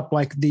split up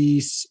like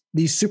these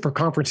super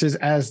conferences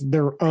as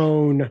their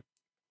own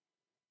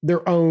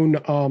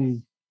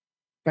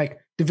like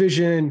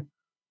Division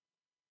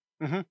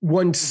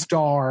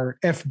 1-star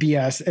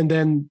FBS, and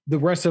then the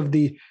rest of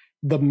the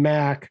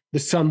MAC, the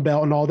Sun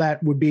Belt, and all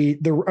that would be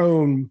their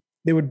own.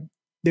 They would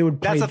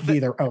be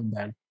their own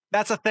then.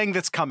 That's a thing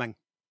that's coming.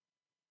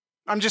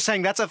 I'm just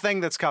saying that's a thing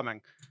that's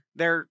coming.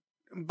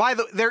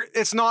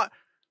 It's not.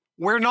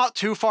 We're not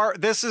too far.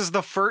 This is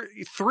the first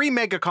 3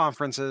 mega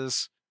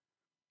conferences.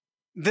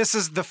 This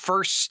is the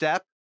first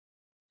step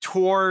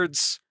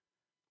towards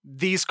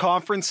these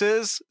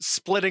conferences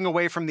splitting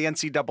away from the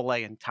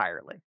NCAA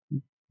entirely.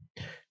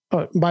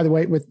 By the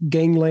way, with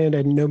Gangland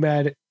and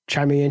Nomad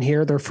chiming in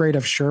here, they're afraid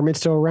of Sherman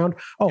still around.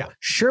 Oh, yeah.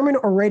 Sherman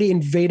already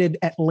invaded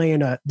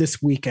Atlanta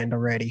this weekend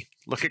already.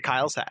 Look at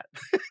Kyle's hat.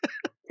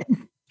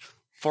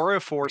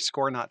 404,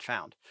 score not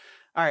found.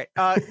 All right.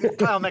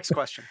 Kyle, next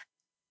question.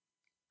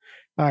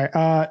 All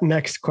right.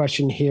 Next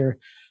question here.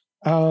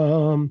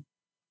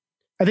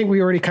 I think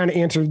we already kind of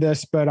answered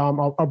this, but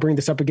I'll bring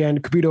this up again.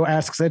 Caputo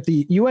asks if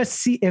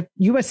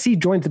USC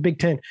joins the Big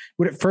Ten,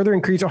 would it further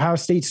increase Ohio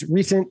State's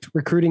recent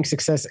recruiting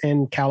success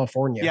in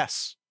California?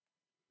 Yes.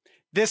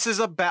 This is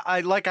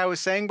about, like I was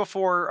saying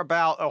before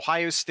about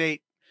Ohio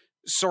State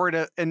sort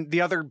of and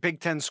the other Big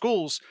Ten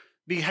schools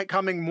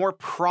becoming more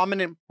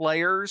prominent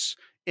players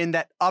in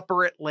that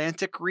upper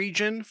Atlantic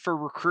region for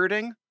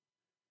recruiting.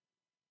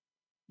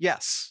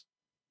 Yes.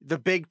 The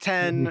Big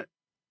Ten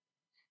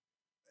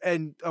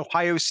and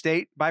Ohio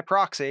State by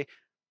proxy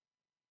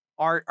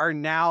are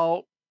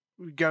now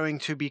going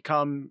to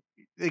become,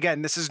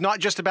 again, this is not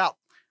just about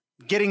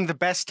getting the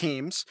best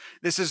teams.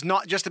 This is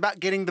not just about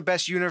getting the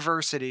best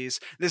universities.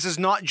 This is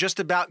not just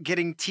about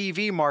getting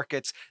TV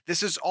markets.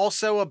 This is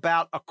also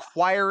about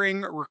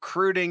acquiring,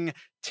 recruiting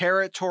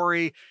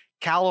territory.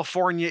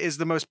 California is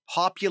the most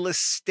populous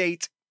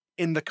state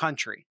in the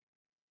country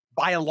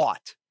by a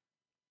lot.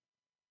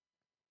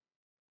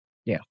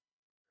 Yeah.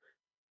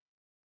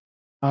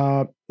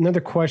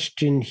 Another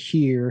question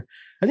here.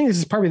 I think this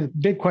is probably the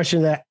big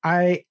question that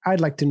I'd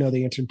like to know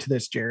the answer to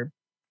this, Jared.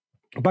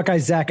 Buckeye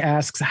Zach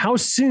asks, how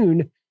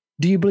soon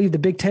do you believe the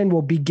Big Ten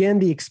will begin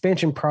the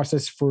expansion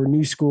process for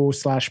new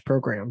schools /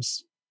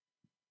 programs?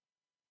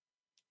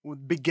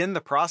 Begin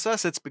the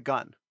process? It's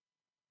begun.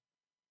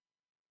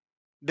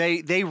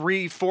 They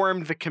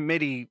reformed the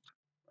committee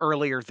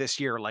earlier this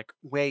year, like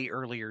way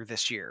earlier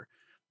this year.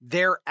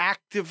 They're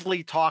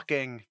actively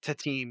talking to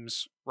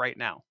teams right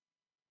now.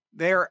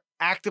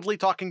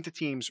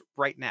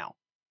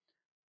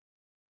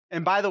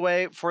 And by the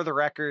way, for the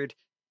record,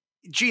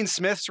 Gene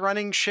Smith's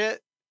running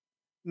shit,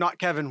 not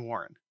Kevin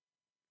Warren.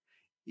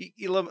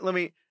 Let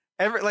me,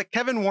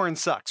 Kevin Warren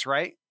sucks,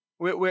 right?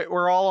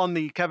 We're all on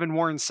the Kevin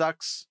Warren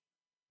sucks.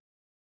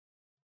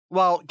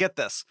 Well, get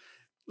this.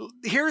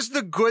 Here's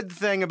the good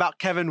thing about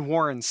Kevin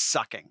Warren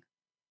sucking.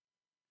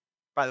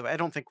 By the way, I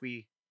don't think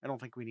we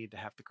need to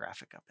have the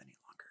graphic up any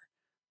longer.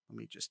 Let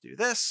me just do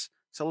this.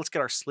 So let's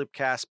get our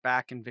Sloopcast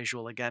back in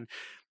visual again.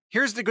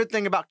 Here's the good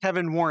thing about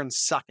Kevin Warren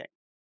sucking.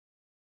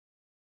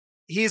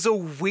 He's a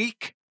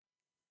weak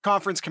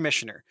conference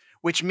commissioner,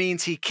 which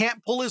means he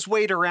can't pull his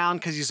weight around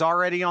because he's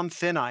already on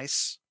thin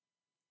ice.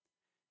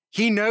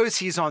 He knows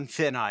he's on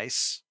thin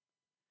ice.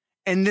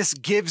 And this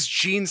gives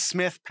Gene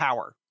Smith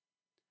power.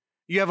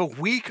 You have a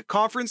weak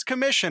conference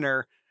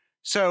commissioner,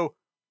 so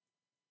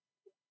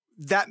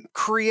that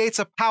creates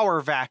a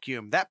power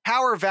vacuum. That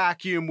power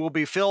vacuum will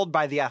be filled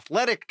by the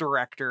athletic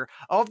director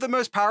of the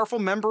most powerful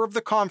member of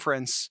the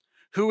conference,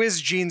 who is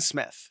Gene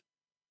Smith.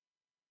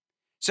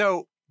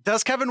 So,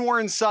 does Kevin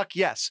Warren suck?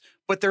 Yes,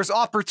 but there's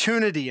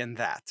opportunity in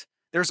that.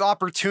 There's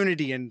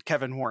opportunity in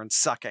Kevin Warren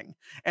sucking.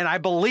 And I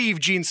believe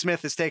Gene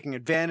Smith is taking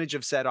advantage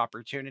of said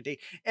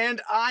opportunity.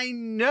 And I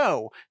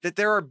know that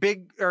there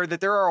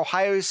are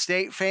Ohio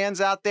State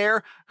fans out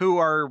there who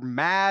are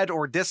mad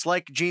or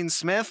dislike Gene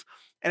Smith.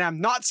 And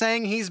I'm not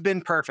saying he's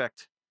been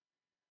perfect,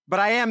 but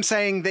I am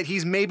saying that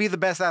he's maybe the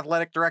best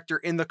athletic director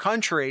in the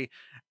country.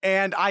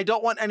 And I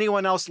don't want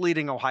anyone else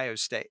leading Ohio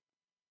State.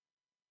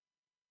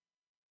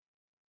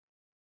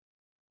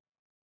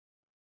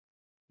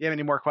 You have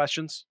any more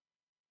questions?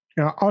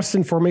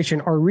 Austin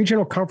formation, are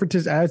regional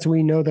conferences as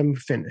we know them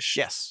finished?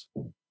 Yes.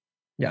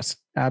 Yes,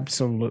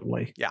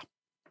 absolutely. Yeah.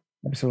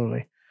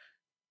 Absolutely.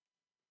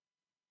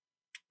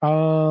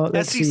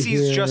 SEC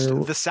is just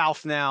the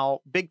South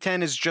now. Big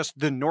Ten is just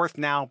the North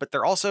now, but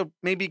they're also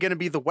maybe going to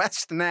be the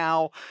West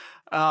now.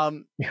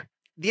 The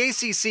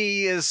ACC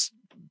is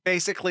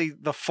basically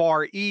the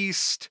Far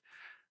East.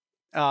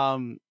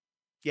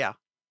 Yeah,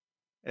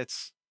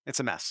 it's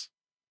a mess.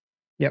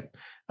 Yep.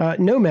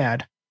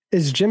 Nomad.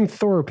 Is Jim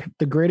Thorpe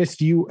the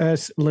greatest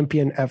U.S.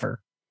 Olympian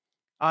ever?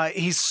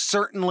 He's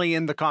certainly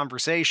in the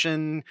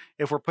conversation.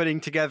 If we're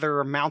putting together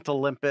a Mount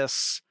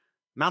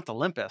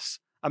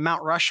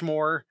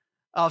Rushmore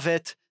of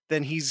it,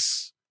 then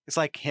it's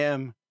like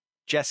him,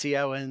 Jesse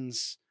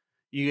Owens.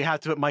 You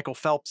have to put Michael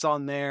Phelps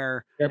on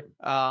there. Yep.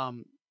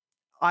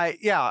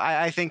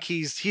 I think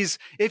he's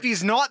if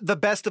he's not the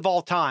best of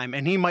all time,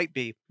 and he might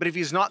be, but if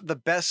he's not the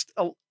best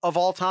of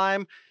all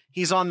time,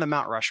 he's on the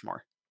Mount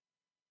Rushmore.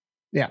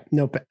 Yeah,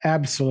 nope,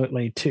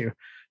 absolutely too.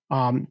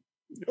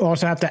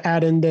 Also have to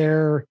add in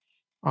there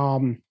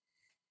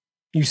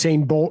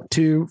Usain Bolt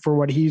too for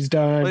what he's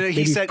done. Well,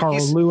 he said Carl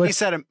Lewis.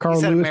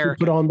 Carl Lewis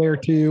American. Put on there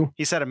too.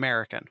 He said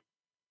American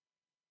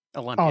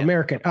Olympian. Oh,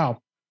 American. Oh,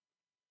 all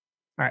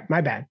right,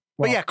 my bad.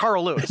 Well, but yeah,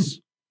 Carl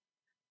Lewis.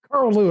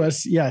 Carl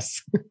Lewis,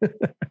 yes.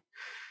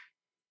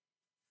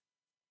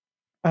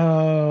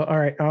 All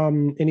right.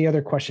 Any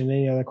other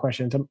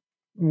questions? I'm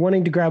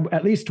wanting to grab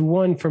at least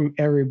one from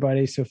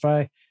everybody. So if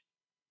I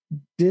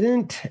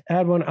didn't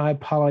add one, I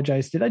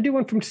apologize. Did I do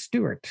one from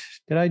Stuart?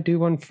 Did I do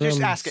one from? Just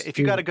ask it. If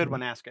you got a good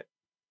one, ask it.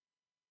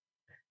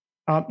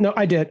 No,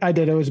 I did.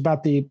 It was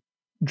about the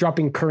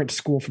dropping current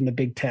school from the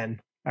Big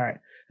Ten. All right.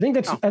 I think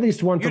that's at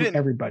least one from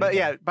everybody. But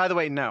yeah, by the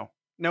way, no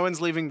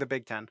one's leaving the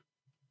Big Ten.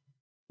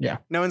 Yeah.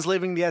 No one's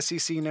leaving the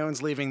SEC. No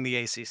one's leaving the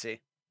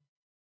ACC.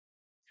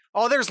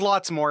 Oh, there's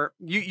lots more.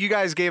 You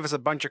guys gave us a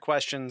bunch of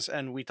questions,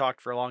 and we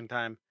talked for a long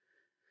time.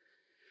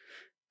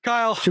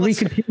 Kyle, should we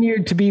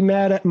continue to be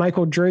mad at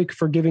Michael Drake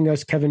for giving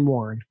us Kevin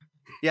Warren?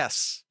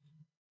 Yes.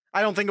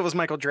 I don't think it was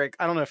Michael Drake.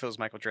 I don't know if it was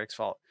Michael Drake's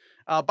fault.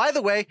 By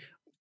the way,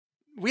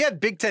 we had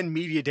Big Ten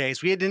Media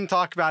Days. We didn't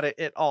talk about it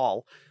at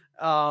all.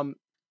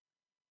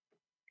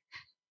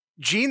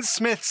 Gene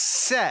Smith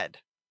said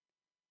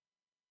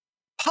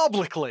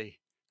publicly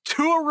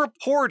to a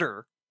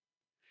reporter,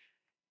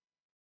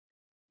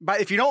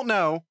 but if you don't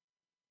know,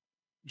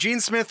 Gene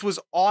Smith was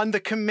on the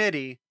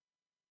committee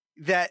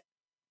that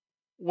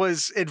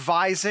was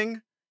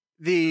advising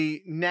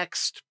the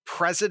next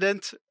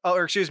president,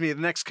 the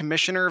next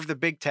commissioner of the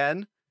Big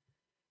Ten.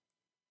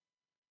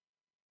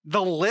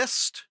 The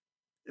list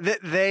that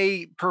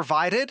they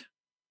provided,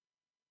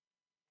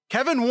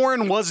 Kevin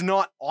Warren was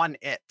not on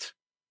it.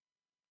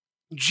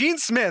 Gene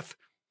Smith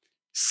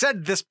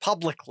said this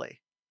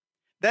publicly.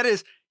 That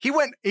is, he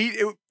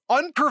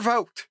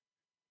unprovoked.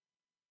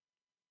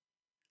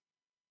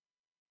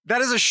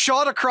 That is a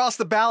shot across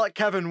the bow at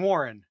Kevin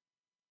Warren.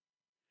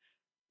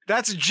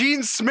 That's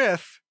Gene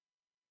Smith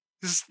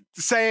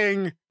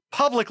saying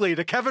publicly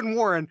to Kevin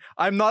Warren,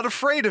 I'm not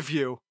afraid of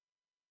you,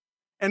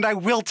 and I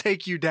will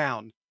take you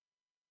down.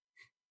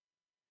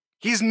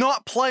 He's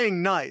not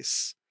playing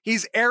nice.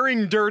 He's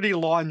airing dirty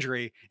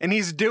laundry, and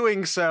he's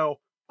doing so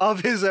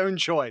of his own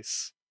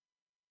choice.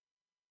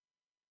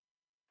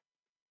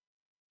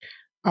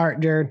 All right,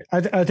 Jared,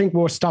 I think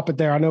we'll stop it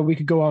there. I know we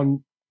could go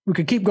on. We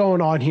could keep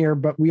going on here,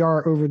 but we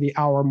are over the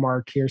hour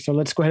mark here. So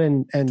let's go ahead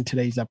and end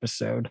today's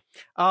episode.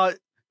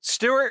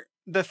 Stuart,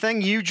 the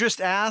thing you just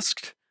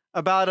asked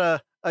about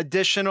a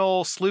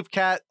additional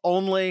Sloopcat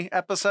only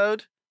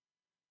episode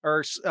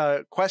or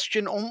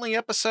question only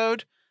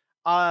episode.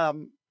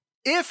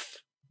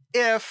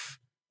 If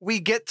we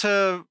get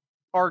to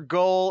our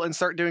goal and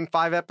start doing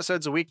 5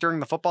 episodes a week during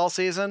the football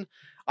season,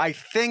 I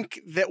think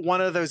that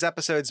one of those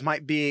episodes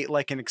might be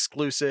like an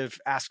exclusive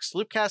Ask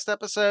Sloopcast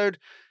episode.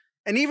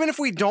 And even if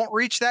we don't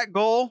reach that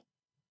goal,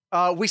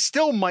 we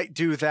still might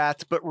do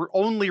that, but we'll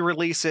only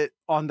release it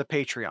on the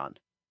Patreon.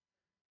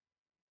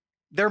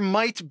 There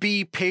might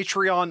be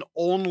Patreon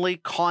only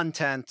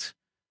content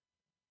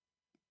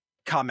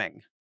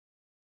coming.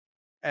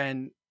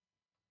 And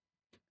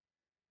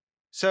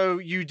so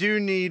you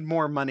do need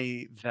more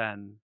money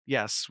then.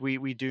 Yes,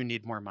 we do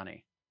need more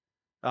money.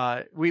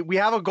 We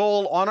have a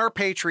goal on our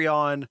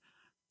Patreon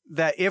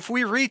that if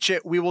we reach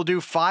it, we will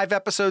do 5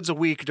 episodes a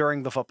week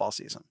during the football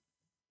season.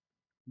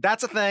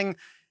 That's a thing.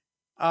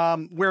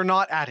 We're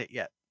not at it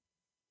yet.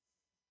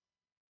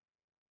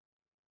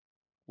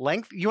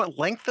 Length? You want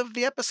length of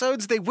the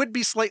episodes? They would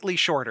be slightly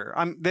shorter.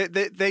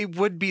 They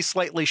would be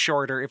slightly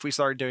shorter if we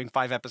started doing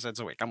 5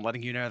 episodes a week. I'm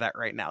letting you know that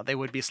right now. They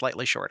would be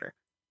slightly shorter.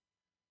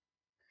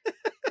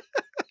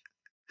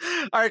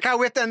 All right, Kyle,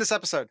 we have to end this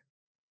episode.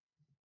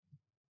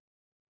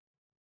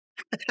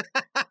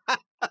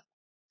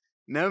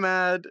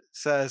 Nomad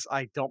says,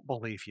 I don't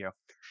believe you.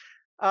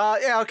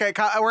 Yeah, okay,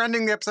 Kyle, we're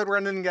ending the episode.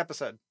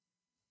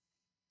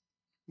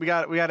 We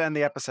got to end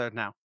the episode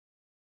now.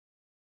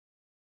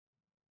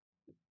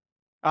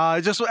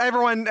 Just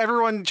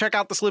everyone check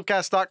out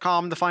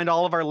thesloopcast.com to find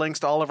all of our links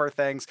to all of our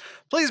things.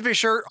 Please be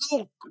sure.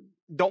 Oh,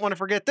 don't want to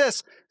forget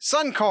this.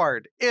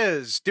 SunCard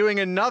is doing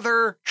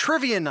another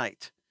trivia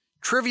night.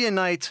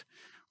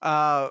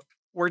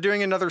 We're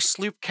doing another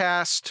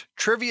Sloopcast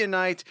trivia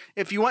night.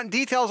 If you want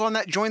details on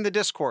that, join the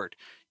Discord.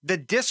 The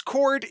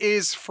Discord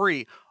is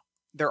free.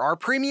 There are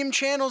premium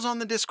channels on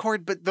the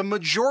Discord, but the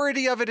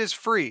majority of it is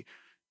free.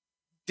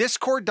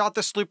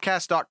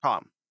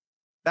 Discord.thesloopcast.com.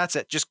 That's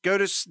it. Just go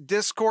to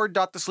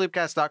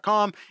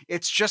discord.thesloopcast.com.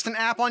 It's just an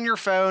app on your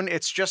phone.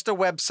 It's just a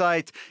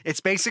website. It's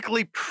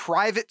basically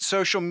private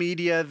social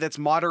media that's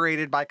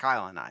moderated by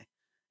Kyle and I.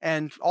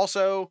 And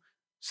also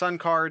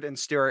SunCard and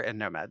Stuart and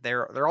Nomad.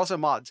 They're also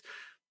mods.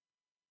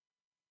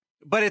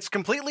 But it's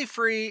completely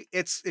free.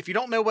 If you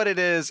don't know what it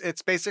is,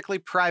 it's basically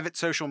private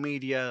social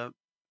media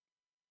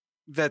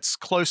that's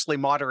closely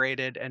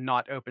moderated and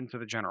not open to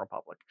the general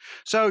public.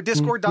 So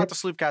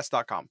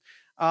discord.thesloopcast.com.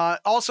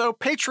 Also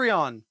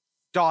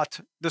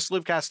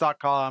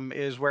patreon.thesloopcast.com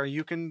is where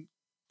you can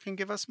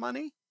give us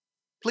money,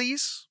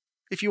 please,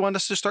 if you want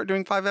us to start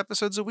doing 5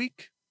 episodes a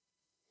week.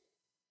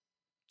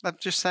 I'm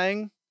just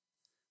saying,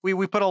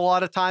 we put a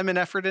lot of time and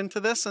effort into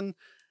this, and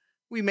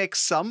we make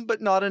some,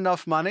 but not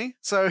enough money.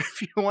 So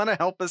if you want to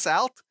help us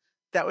out,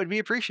 that would be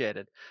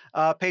appreciated.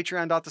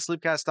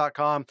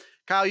 Patreon.thesloopcast.com.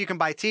 Kyle, you can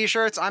buy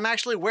t-shirts. I'm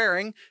actually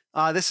wearing,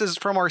 this is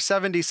from our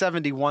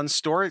 7071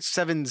 store. It's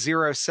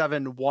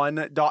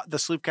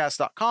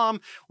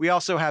 7071.thesloopcast.com. We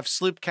also have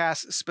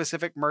Sloopcast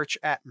specific merch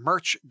at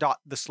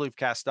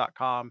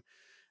merch.thesloopcast.com.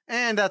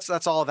 And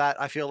that's all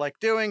that I feel like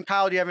doing.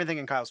 Kyle, do you have anything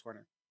in Kyle's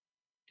corner?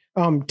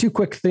 2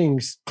 quick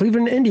things.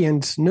 Cleveland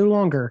Indians, no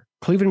longer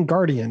Cleveland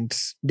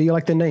Guardians. Do you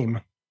like the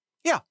name?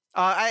 Yeah,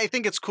 I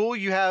think it's cool.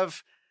 You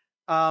have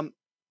the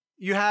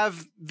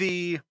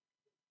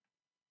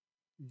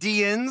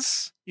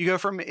Indians. You go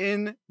from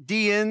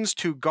Indians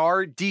to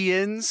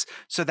Guardians.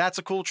 So that's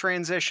a cool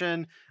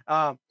transition.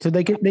 So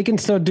they can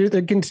still do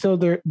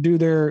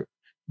their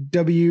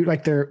W,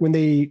 like when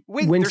they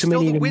win so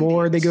many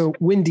more, they go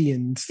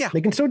Windians. Yeah,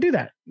 they can still do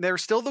that. They're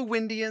still the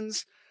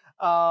Windians.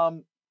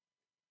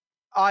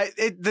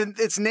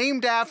 It's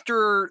named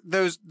after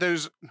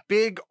those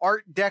big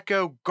Art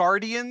Deco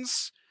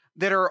Guardians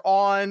that are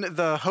on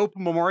the Hope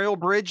Memorial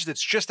Bridge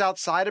that's just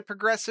outside of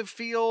Progressive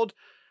Field.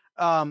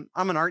 I'm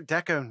an Art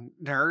Deco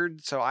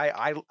nerd, so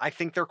I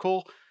think they're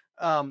cool.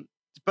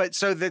 But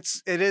so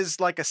it is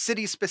like a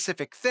city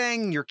specific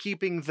thing. You're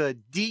keeping the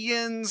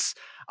Dians.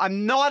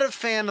 I'm not a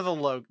fan of the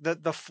logo,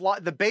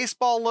 the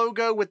baseball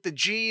logo with the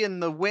G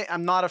and the win.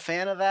 I'm not a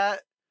fan of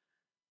that.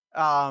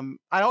 I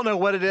don't know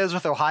what it is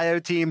with Ohio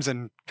teams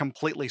and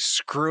completely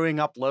screwing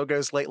up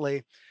logos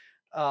lately.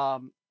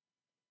 For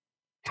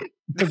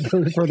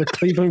the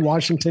Cleveland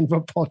Washington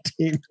football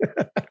team.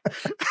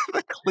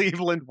 The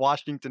Cleveland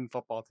Washington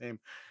football team.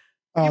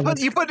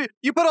 You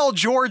put old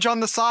George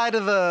on the side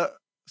of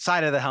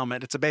the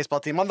helmet. It's a baseball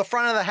team. On the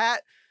front of the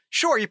hat,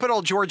 sure, you put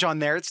old George on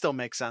there. It still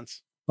makes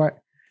sense. Right.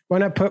 Why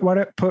not put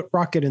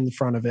Rocket in the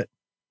front of it?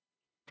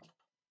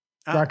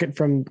 Rocket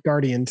from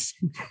Guardians.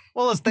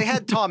 Well, they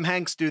had Tom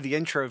Hanks do the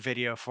intro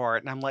video for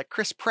it, and I'm like,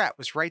 Chris Pratt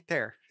was right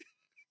there.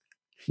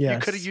 Yes. You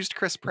could have used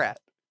Chris Pratt.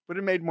 Would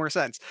have made more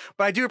sense.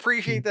 But I do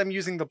appreciate them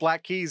using the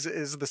Black Keys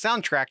as the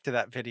soundtrack to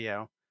that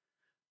video.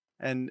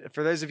 And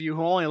for those of you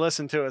who only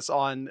listen to us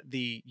on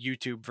the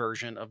YouTube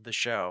version of the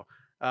show,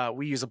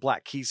 we use a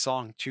Black Keys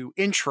song to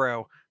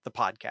intro the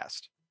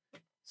podcast.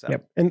 So.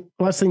 Yep. And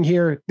last thing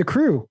here,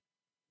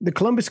 the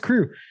Columbus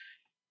Crew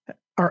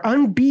are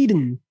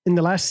unbeaten in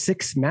the last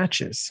 6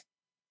 matches.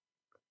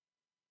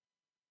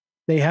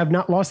 They have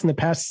not lost in the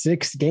past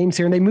 6 games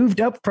here, and they moved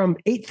up from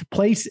 8th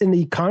place in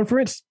the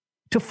conference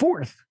to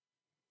 4th.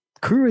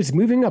 Crew is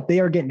moving up. They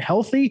are getting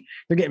healthy.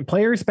 They're getting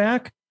players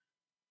back.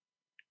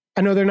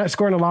 I know they're not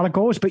scoring a lot of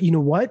goals, but you know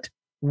what?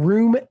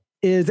 Room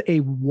is a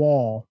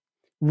wall.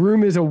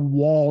 Room is a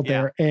wall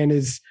there, and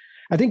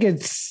I think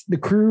the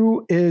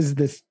Crew is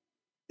the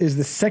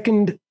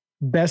second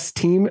best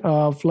team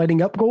of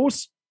letting up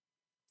goals,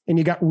 and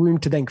you got Room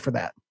to thank for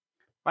that.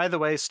 By the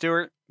way,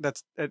 Stuart,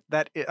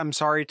 I'm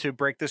sorry to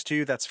break this to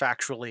you. That's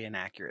factually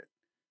inaccurate.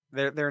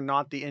 They're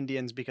not the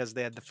Indians because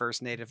they had the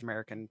first Native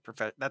American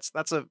profession.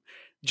 That's a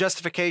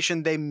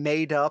justification they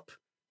made up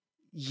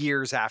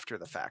years after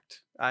the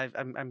fact.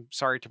 I'm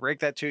sorry to break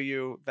that to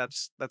you.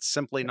 That's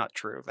simply not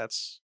true.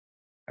 That's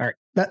all right.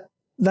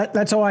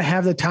 That's all I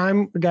have the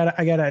time. I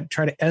gotta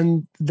try to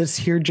end this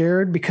here,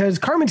 Jared, because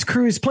Carmen's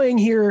Crew is playing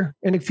here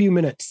in a few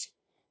minutes.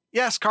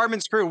 Yes,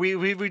 Carmen's Crew.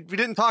 We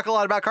didn't talk a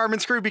lot about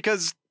Carmen's Crew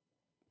because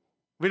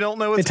we don't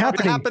know what's going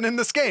to happen in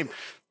this game,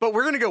 but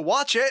we're going to go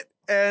watch it,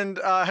 and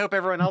I hope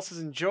everyone else is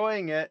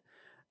enjoying it.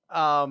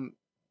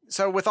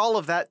 So with all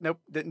of that,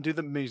 nope, didn't do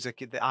the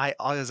music. I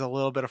was a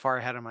little bit far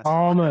ahead of myself.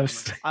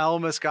 Almost. I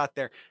almost got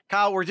there.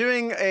 Kyle, we're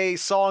doing a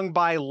song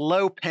by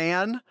Low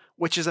Pan,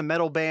 which is a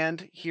metal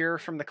band here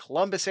from the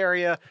Columbus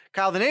area.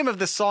 Kyle, the name of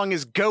this song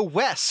is Go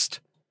West.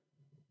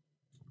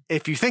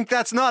 If you think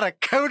that's not a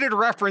coded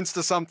reference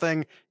to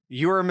something,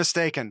 you are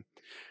mistaken.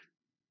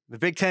 The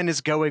Big Ten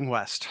is going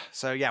west.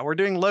 So yeah, we're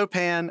doing Low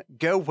Pan,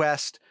 Go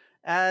West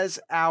as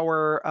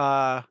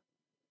our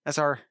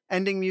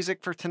ending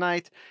music for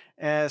tonight.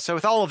 So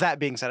with all of that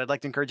being said, I'd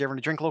like to encourage everyone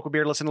to drink local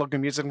beer, listen to local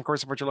music, and of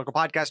course support your local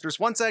podcasters.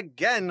 Once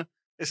again,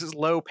 this is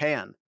Low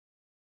Pan.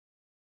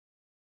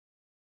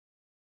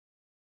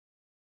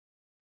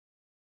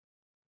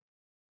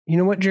 You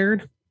know what,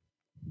 Jared?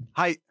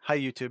 Hi,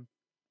 YouTube.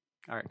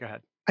 All right, go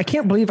ahead. I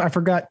can't believe I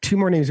forgot 2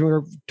 more names. We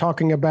were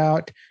talking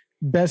about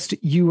best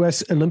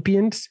U.S.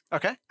 Olympians.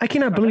 Okay. I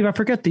cannot believe I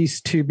forgot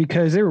these 2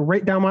 because they were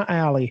right down my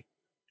alley.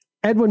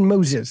 Edwin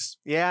Moses.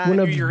 Yeah, I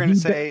knew you were going to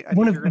say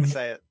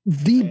it.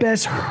 The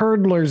best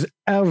hurdlers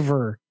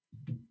ever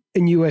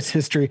in U.S.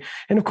 history.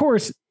 And of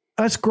course,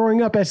 us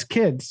growing up as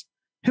kids,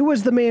 who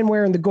was the man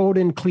wearing the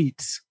golden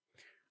cleats?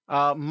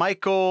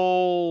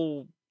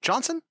 Michael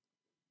Johnson?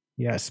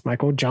 Yes,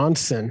 Michael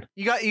Johnson.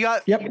 You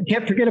got. Yep,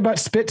 can't forget about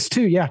Spitz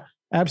too. Yeah,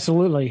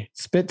 absolutely.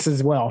 Spitz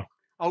as well.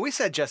 Oh, we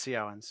said Jesse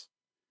Owens.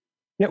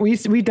 Yeah,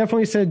 we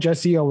definitely said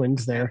Jesse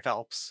Owens there. And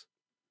Phelps.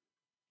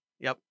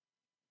 Yep.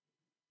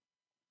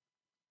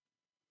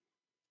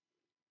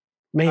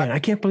 Man, I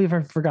can't believe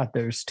I forgot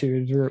those 2.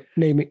 You're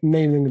naming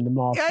them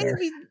off. Yeah, there. I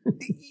mean,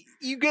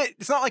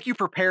 it's not like you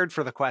prepared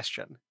for the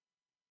question.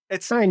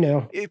 I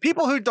know.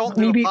 People who don't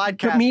do a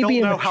podcast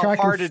don't know how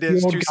hard it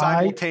is to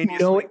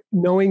simultaneously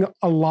knowing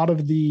a lot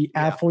of the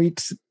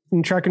athletes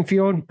in track and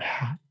field.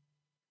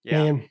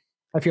 Yeah. Man,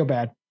 I feel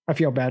bad.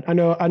 I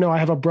know I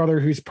have a brother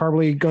who's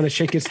probably going to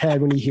shake his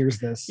head when he hears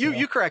this. So.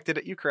 You corrected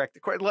it.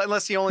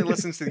 Unless he only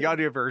listens to the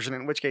audio version,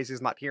 in which case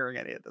he's not hearing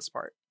any of this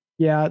part.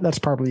 Yeah, that's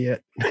probably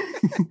it.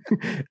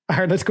 All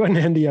right, let's go ahead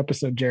and end the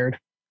episode, Jared.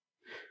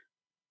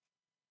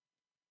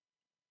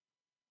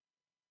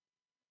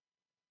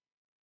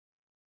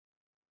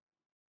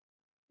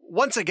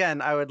 Once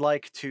again, I would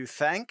like to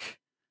thank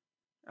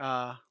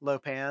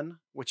Lopan,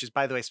 which is,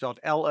 by the way, spelled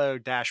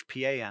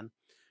Lo-Pan.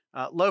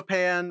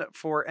 Lopan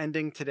for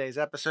ending today's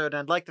episode.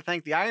 And I'd like to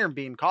thank the Iron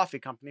Bean Coffee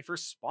Company for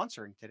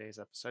sponsoring today's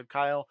episode.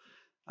 Kyle,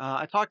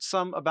 I talked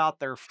some about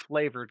their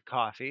flavored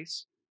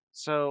coffees.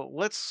 So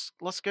let's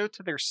go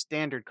to their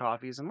standard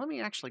coffees. And let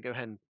me actually go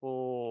ahead and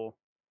pull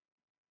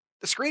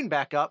the screen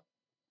back up.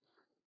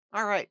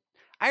 All right.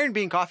 Iron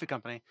Bean Coffee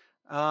Company.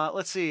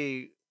 Let's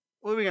see.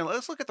 What are we gonna?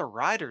 Let's look at the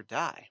ride or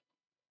die.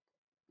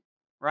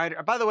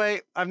 Right. By the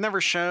way, I've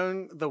never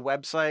shown the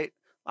website.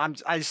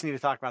 I just need to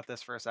talk about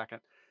this for a second.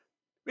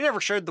 We never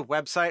showed the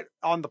website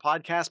on the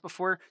podcast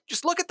before.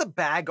 Just look at the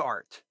bag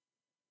art.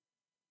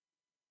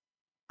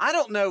 I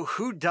don't know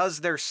who does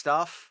their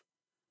stuff.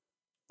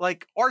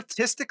 Like,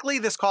 artistically,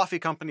 this coffee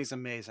company is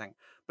amazing.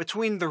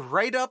 Between the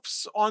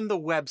write-ups on the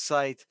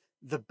website,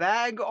 the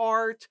bag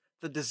art,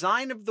 the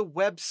design of the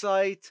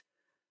website,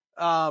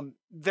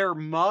 their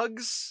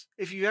mugs.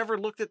 If you ever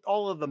looked at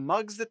all of the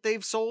mugs that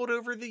they've sold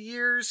over the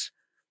years,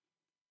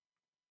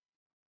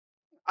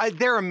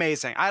 they're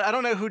amazing. I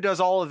don't know who does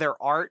all of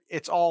their art.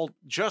 It's all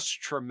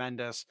just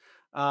tremendous.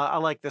 I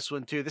like this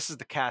one too. This is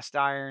the cast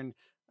iron.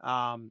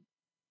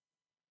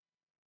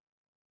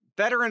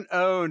 Veteran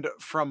owned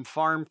from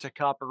farm to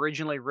cup,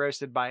 originally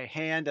roasted by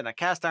hand in a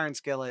cast iron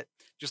skillet,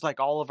 just like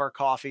all of our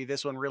coffee.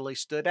 This one really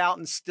stood out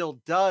and still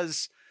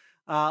does.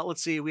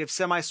 Let's see. We have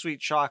semi-sweet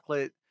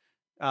chocolate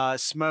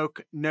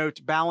smoke note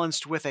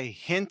balanced with a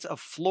hint of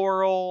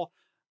floral.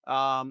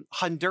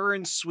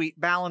 Honduran sweet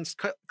balanced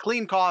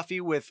clean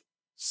coffee with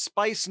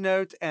spice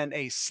note and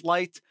a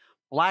slight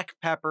black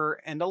pepper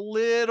and a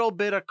little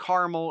bit of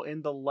caramel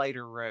in the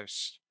lighter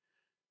roast.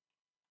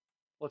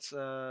 Let's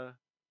go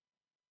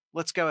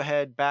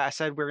ahead. I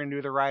said we're going to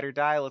do the ride or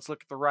die. Let's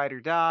look at the ride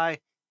or die.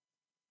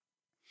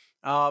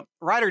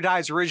 Ride or die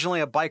is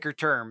originally a biker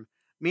term,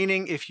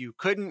 meaning if you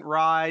couldn't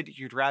ride,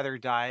 you'd rather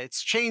die.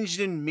 It's changed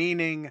in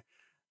meaning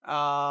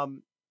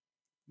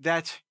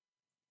that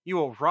you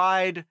will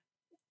ride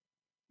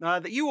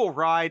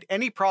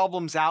any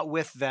problems out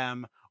with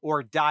them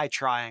or die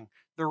trying.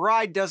 The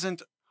ride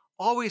doesn't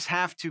always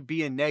have to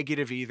be a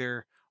negative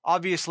either.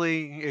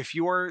 Obviously, if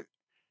you're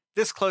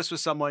this close with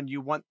someone, you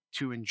want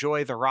to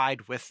enjoy the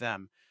ride with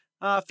them.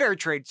 Fair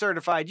trade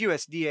certified,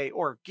 USDA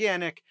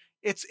organic.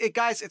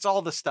 Guys, it's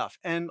all the stuff.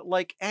 And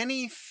like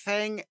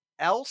anything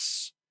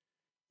else,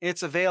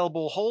 it's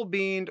available whole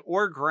beaned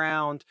or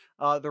ground.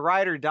 The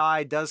ride or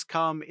die does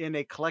come in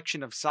a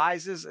collection of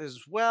sizes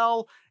as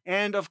well.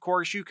 And of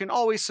course, you can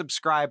always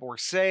subscribe or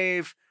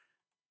save.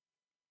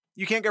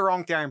 You can't go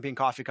wrong with the Iron Bean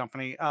Coffee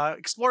Company.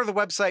 Explore the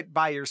website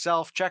by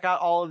yourself. Check out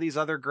all of these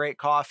other great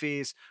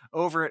coffees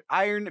over at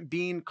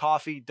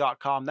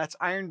ironbeancoffee.com. That's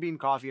Iron Bean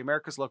Coffee,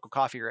 America's local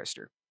coffee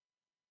roaster.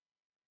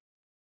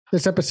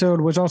 This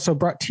episode was also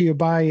brought to you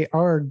by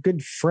our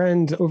good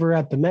friends over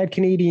at the Mad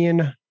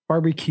Canadian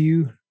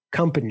Barbecue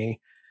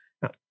Company.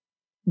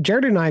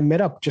 Jared and I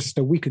met up just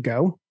a week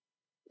ago,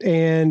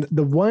 and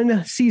the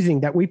one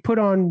seasoning that we put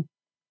on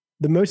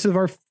the most of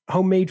our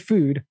homemade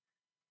food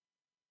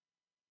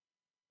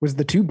was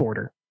the two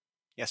border.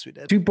 Yes, we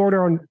did. Two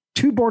border on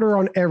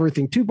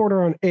everything. Two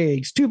border on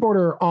eggs. Two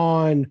border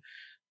on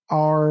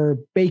our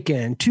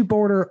bacon. Two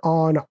border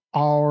on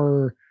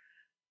our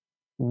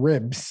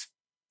ribs.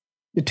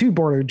 The two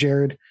border,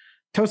 Jared.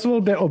 Tell us a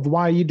little bit of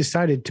why you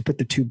decided to put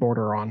the two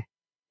border on.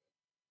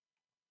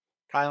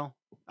 Kyle.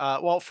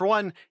 Well, for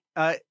one,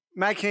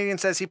 Matt Canadian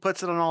says he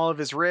puts it on all of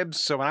his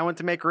ribs. So when I went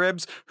to make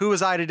ribs, who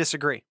was I to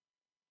disagree?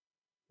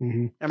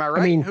 Mm-hmm. Am I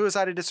right? Who was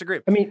I to disagree?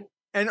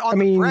 And on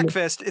the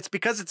breakfast, it's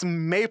because it's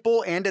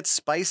maple and it's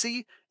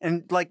spicy,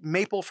 and like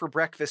maple for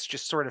breakfast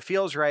just sort of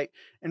feels right.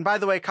 And by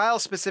the way, Kyle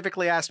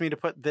specifically asked me to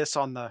put this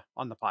on the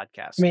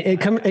podcast.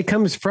 It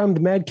comes from the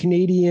Mad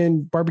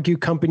Canadian Barbecue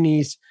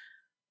Company's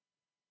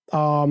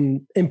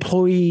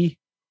employee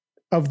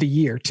of the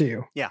year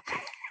too. Yeah.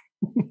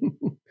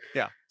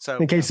 Yeah. So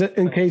in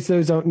case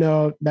those don't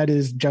know, that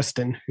is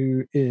Justin,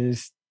 who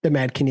is the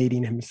Mad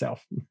Canadian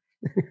himself.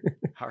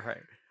 All right.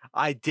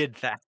 I did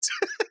that.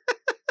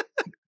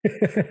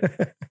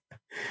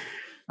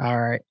 All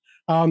right.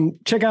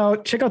 Check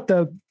out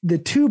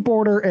the two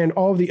border and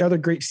all the other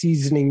great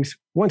seasonings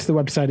once the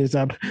website is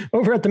up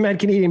over at the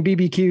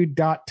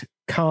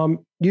madcanadianbbq.com.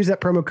 Use that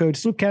promo code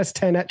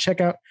SloopCast10 at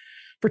checkout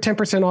for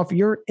 10% off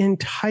your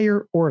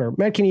entire order.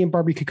 Mad Canadian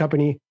Barbecue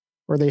Company,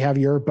 where they have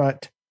your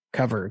butt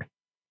covered.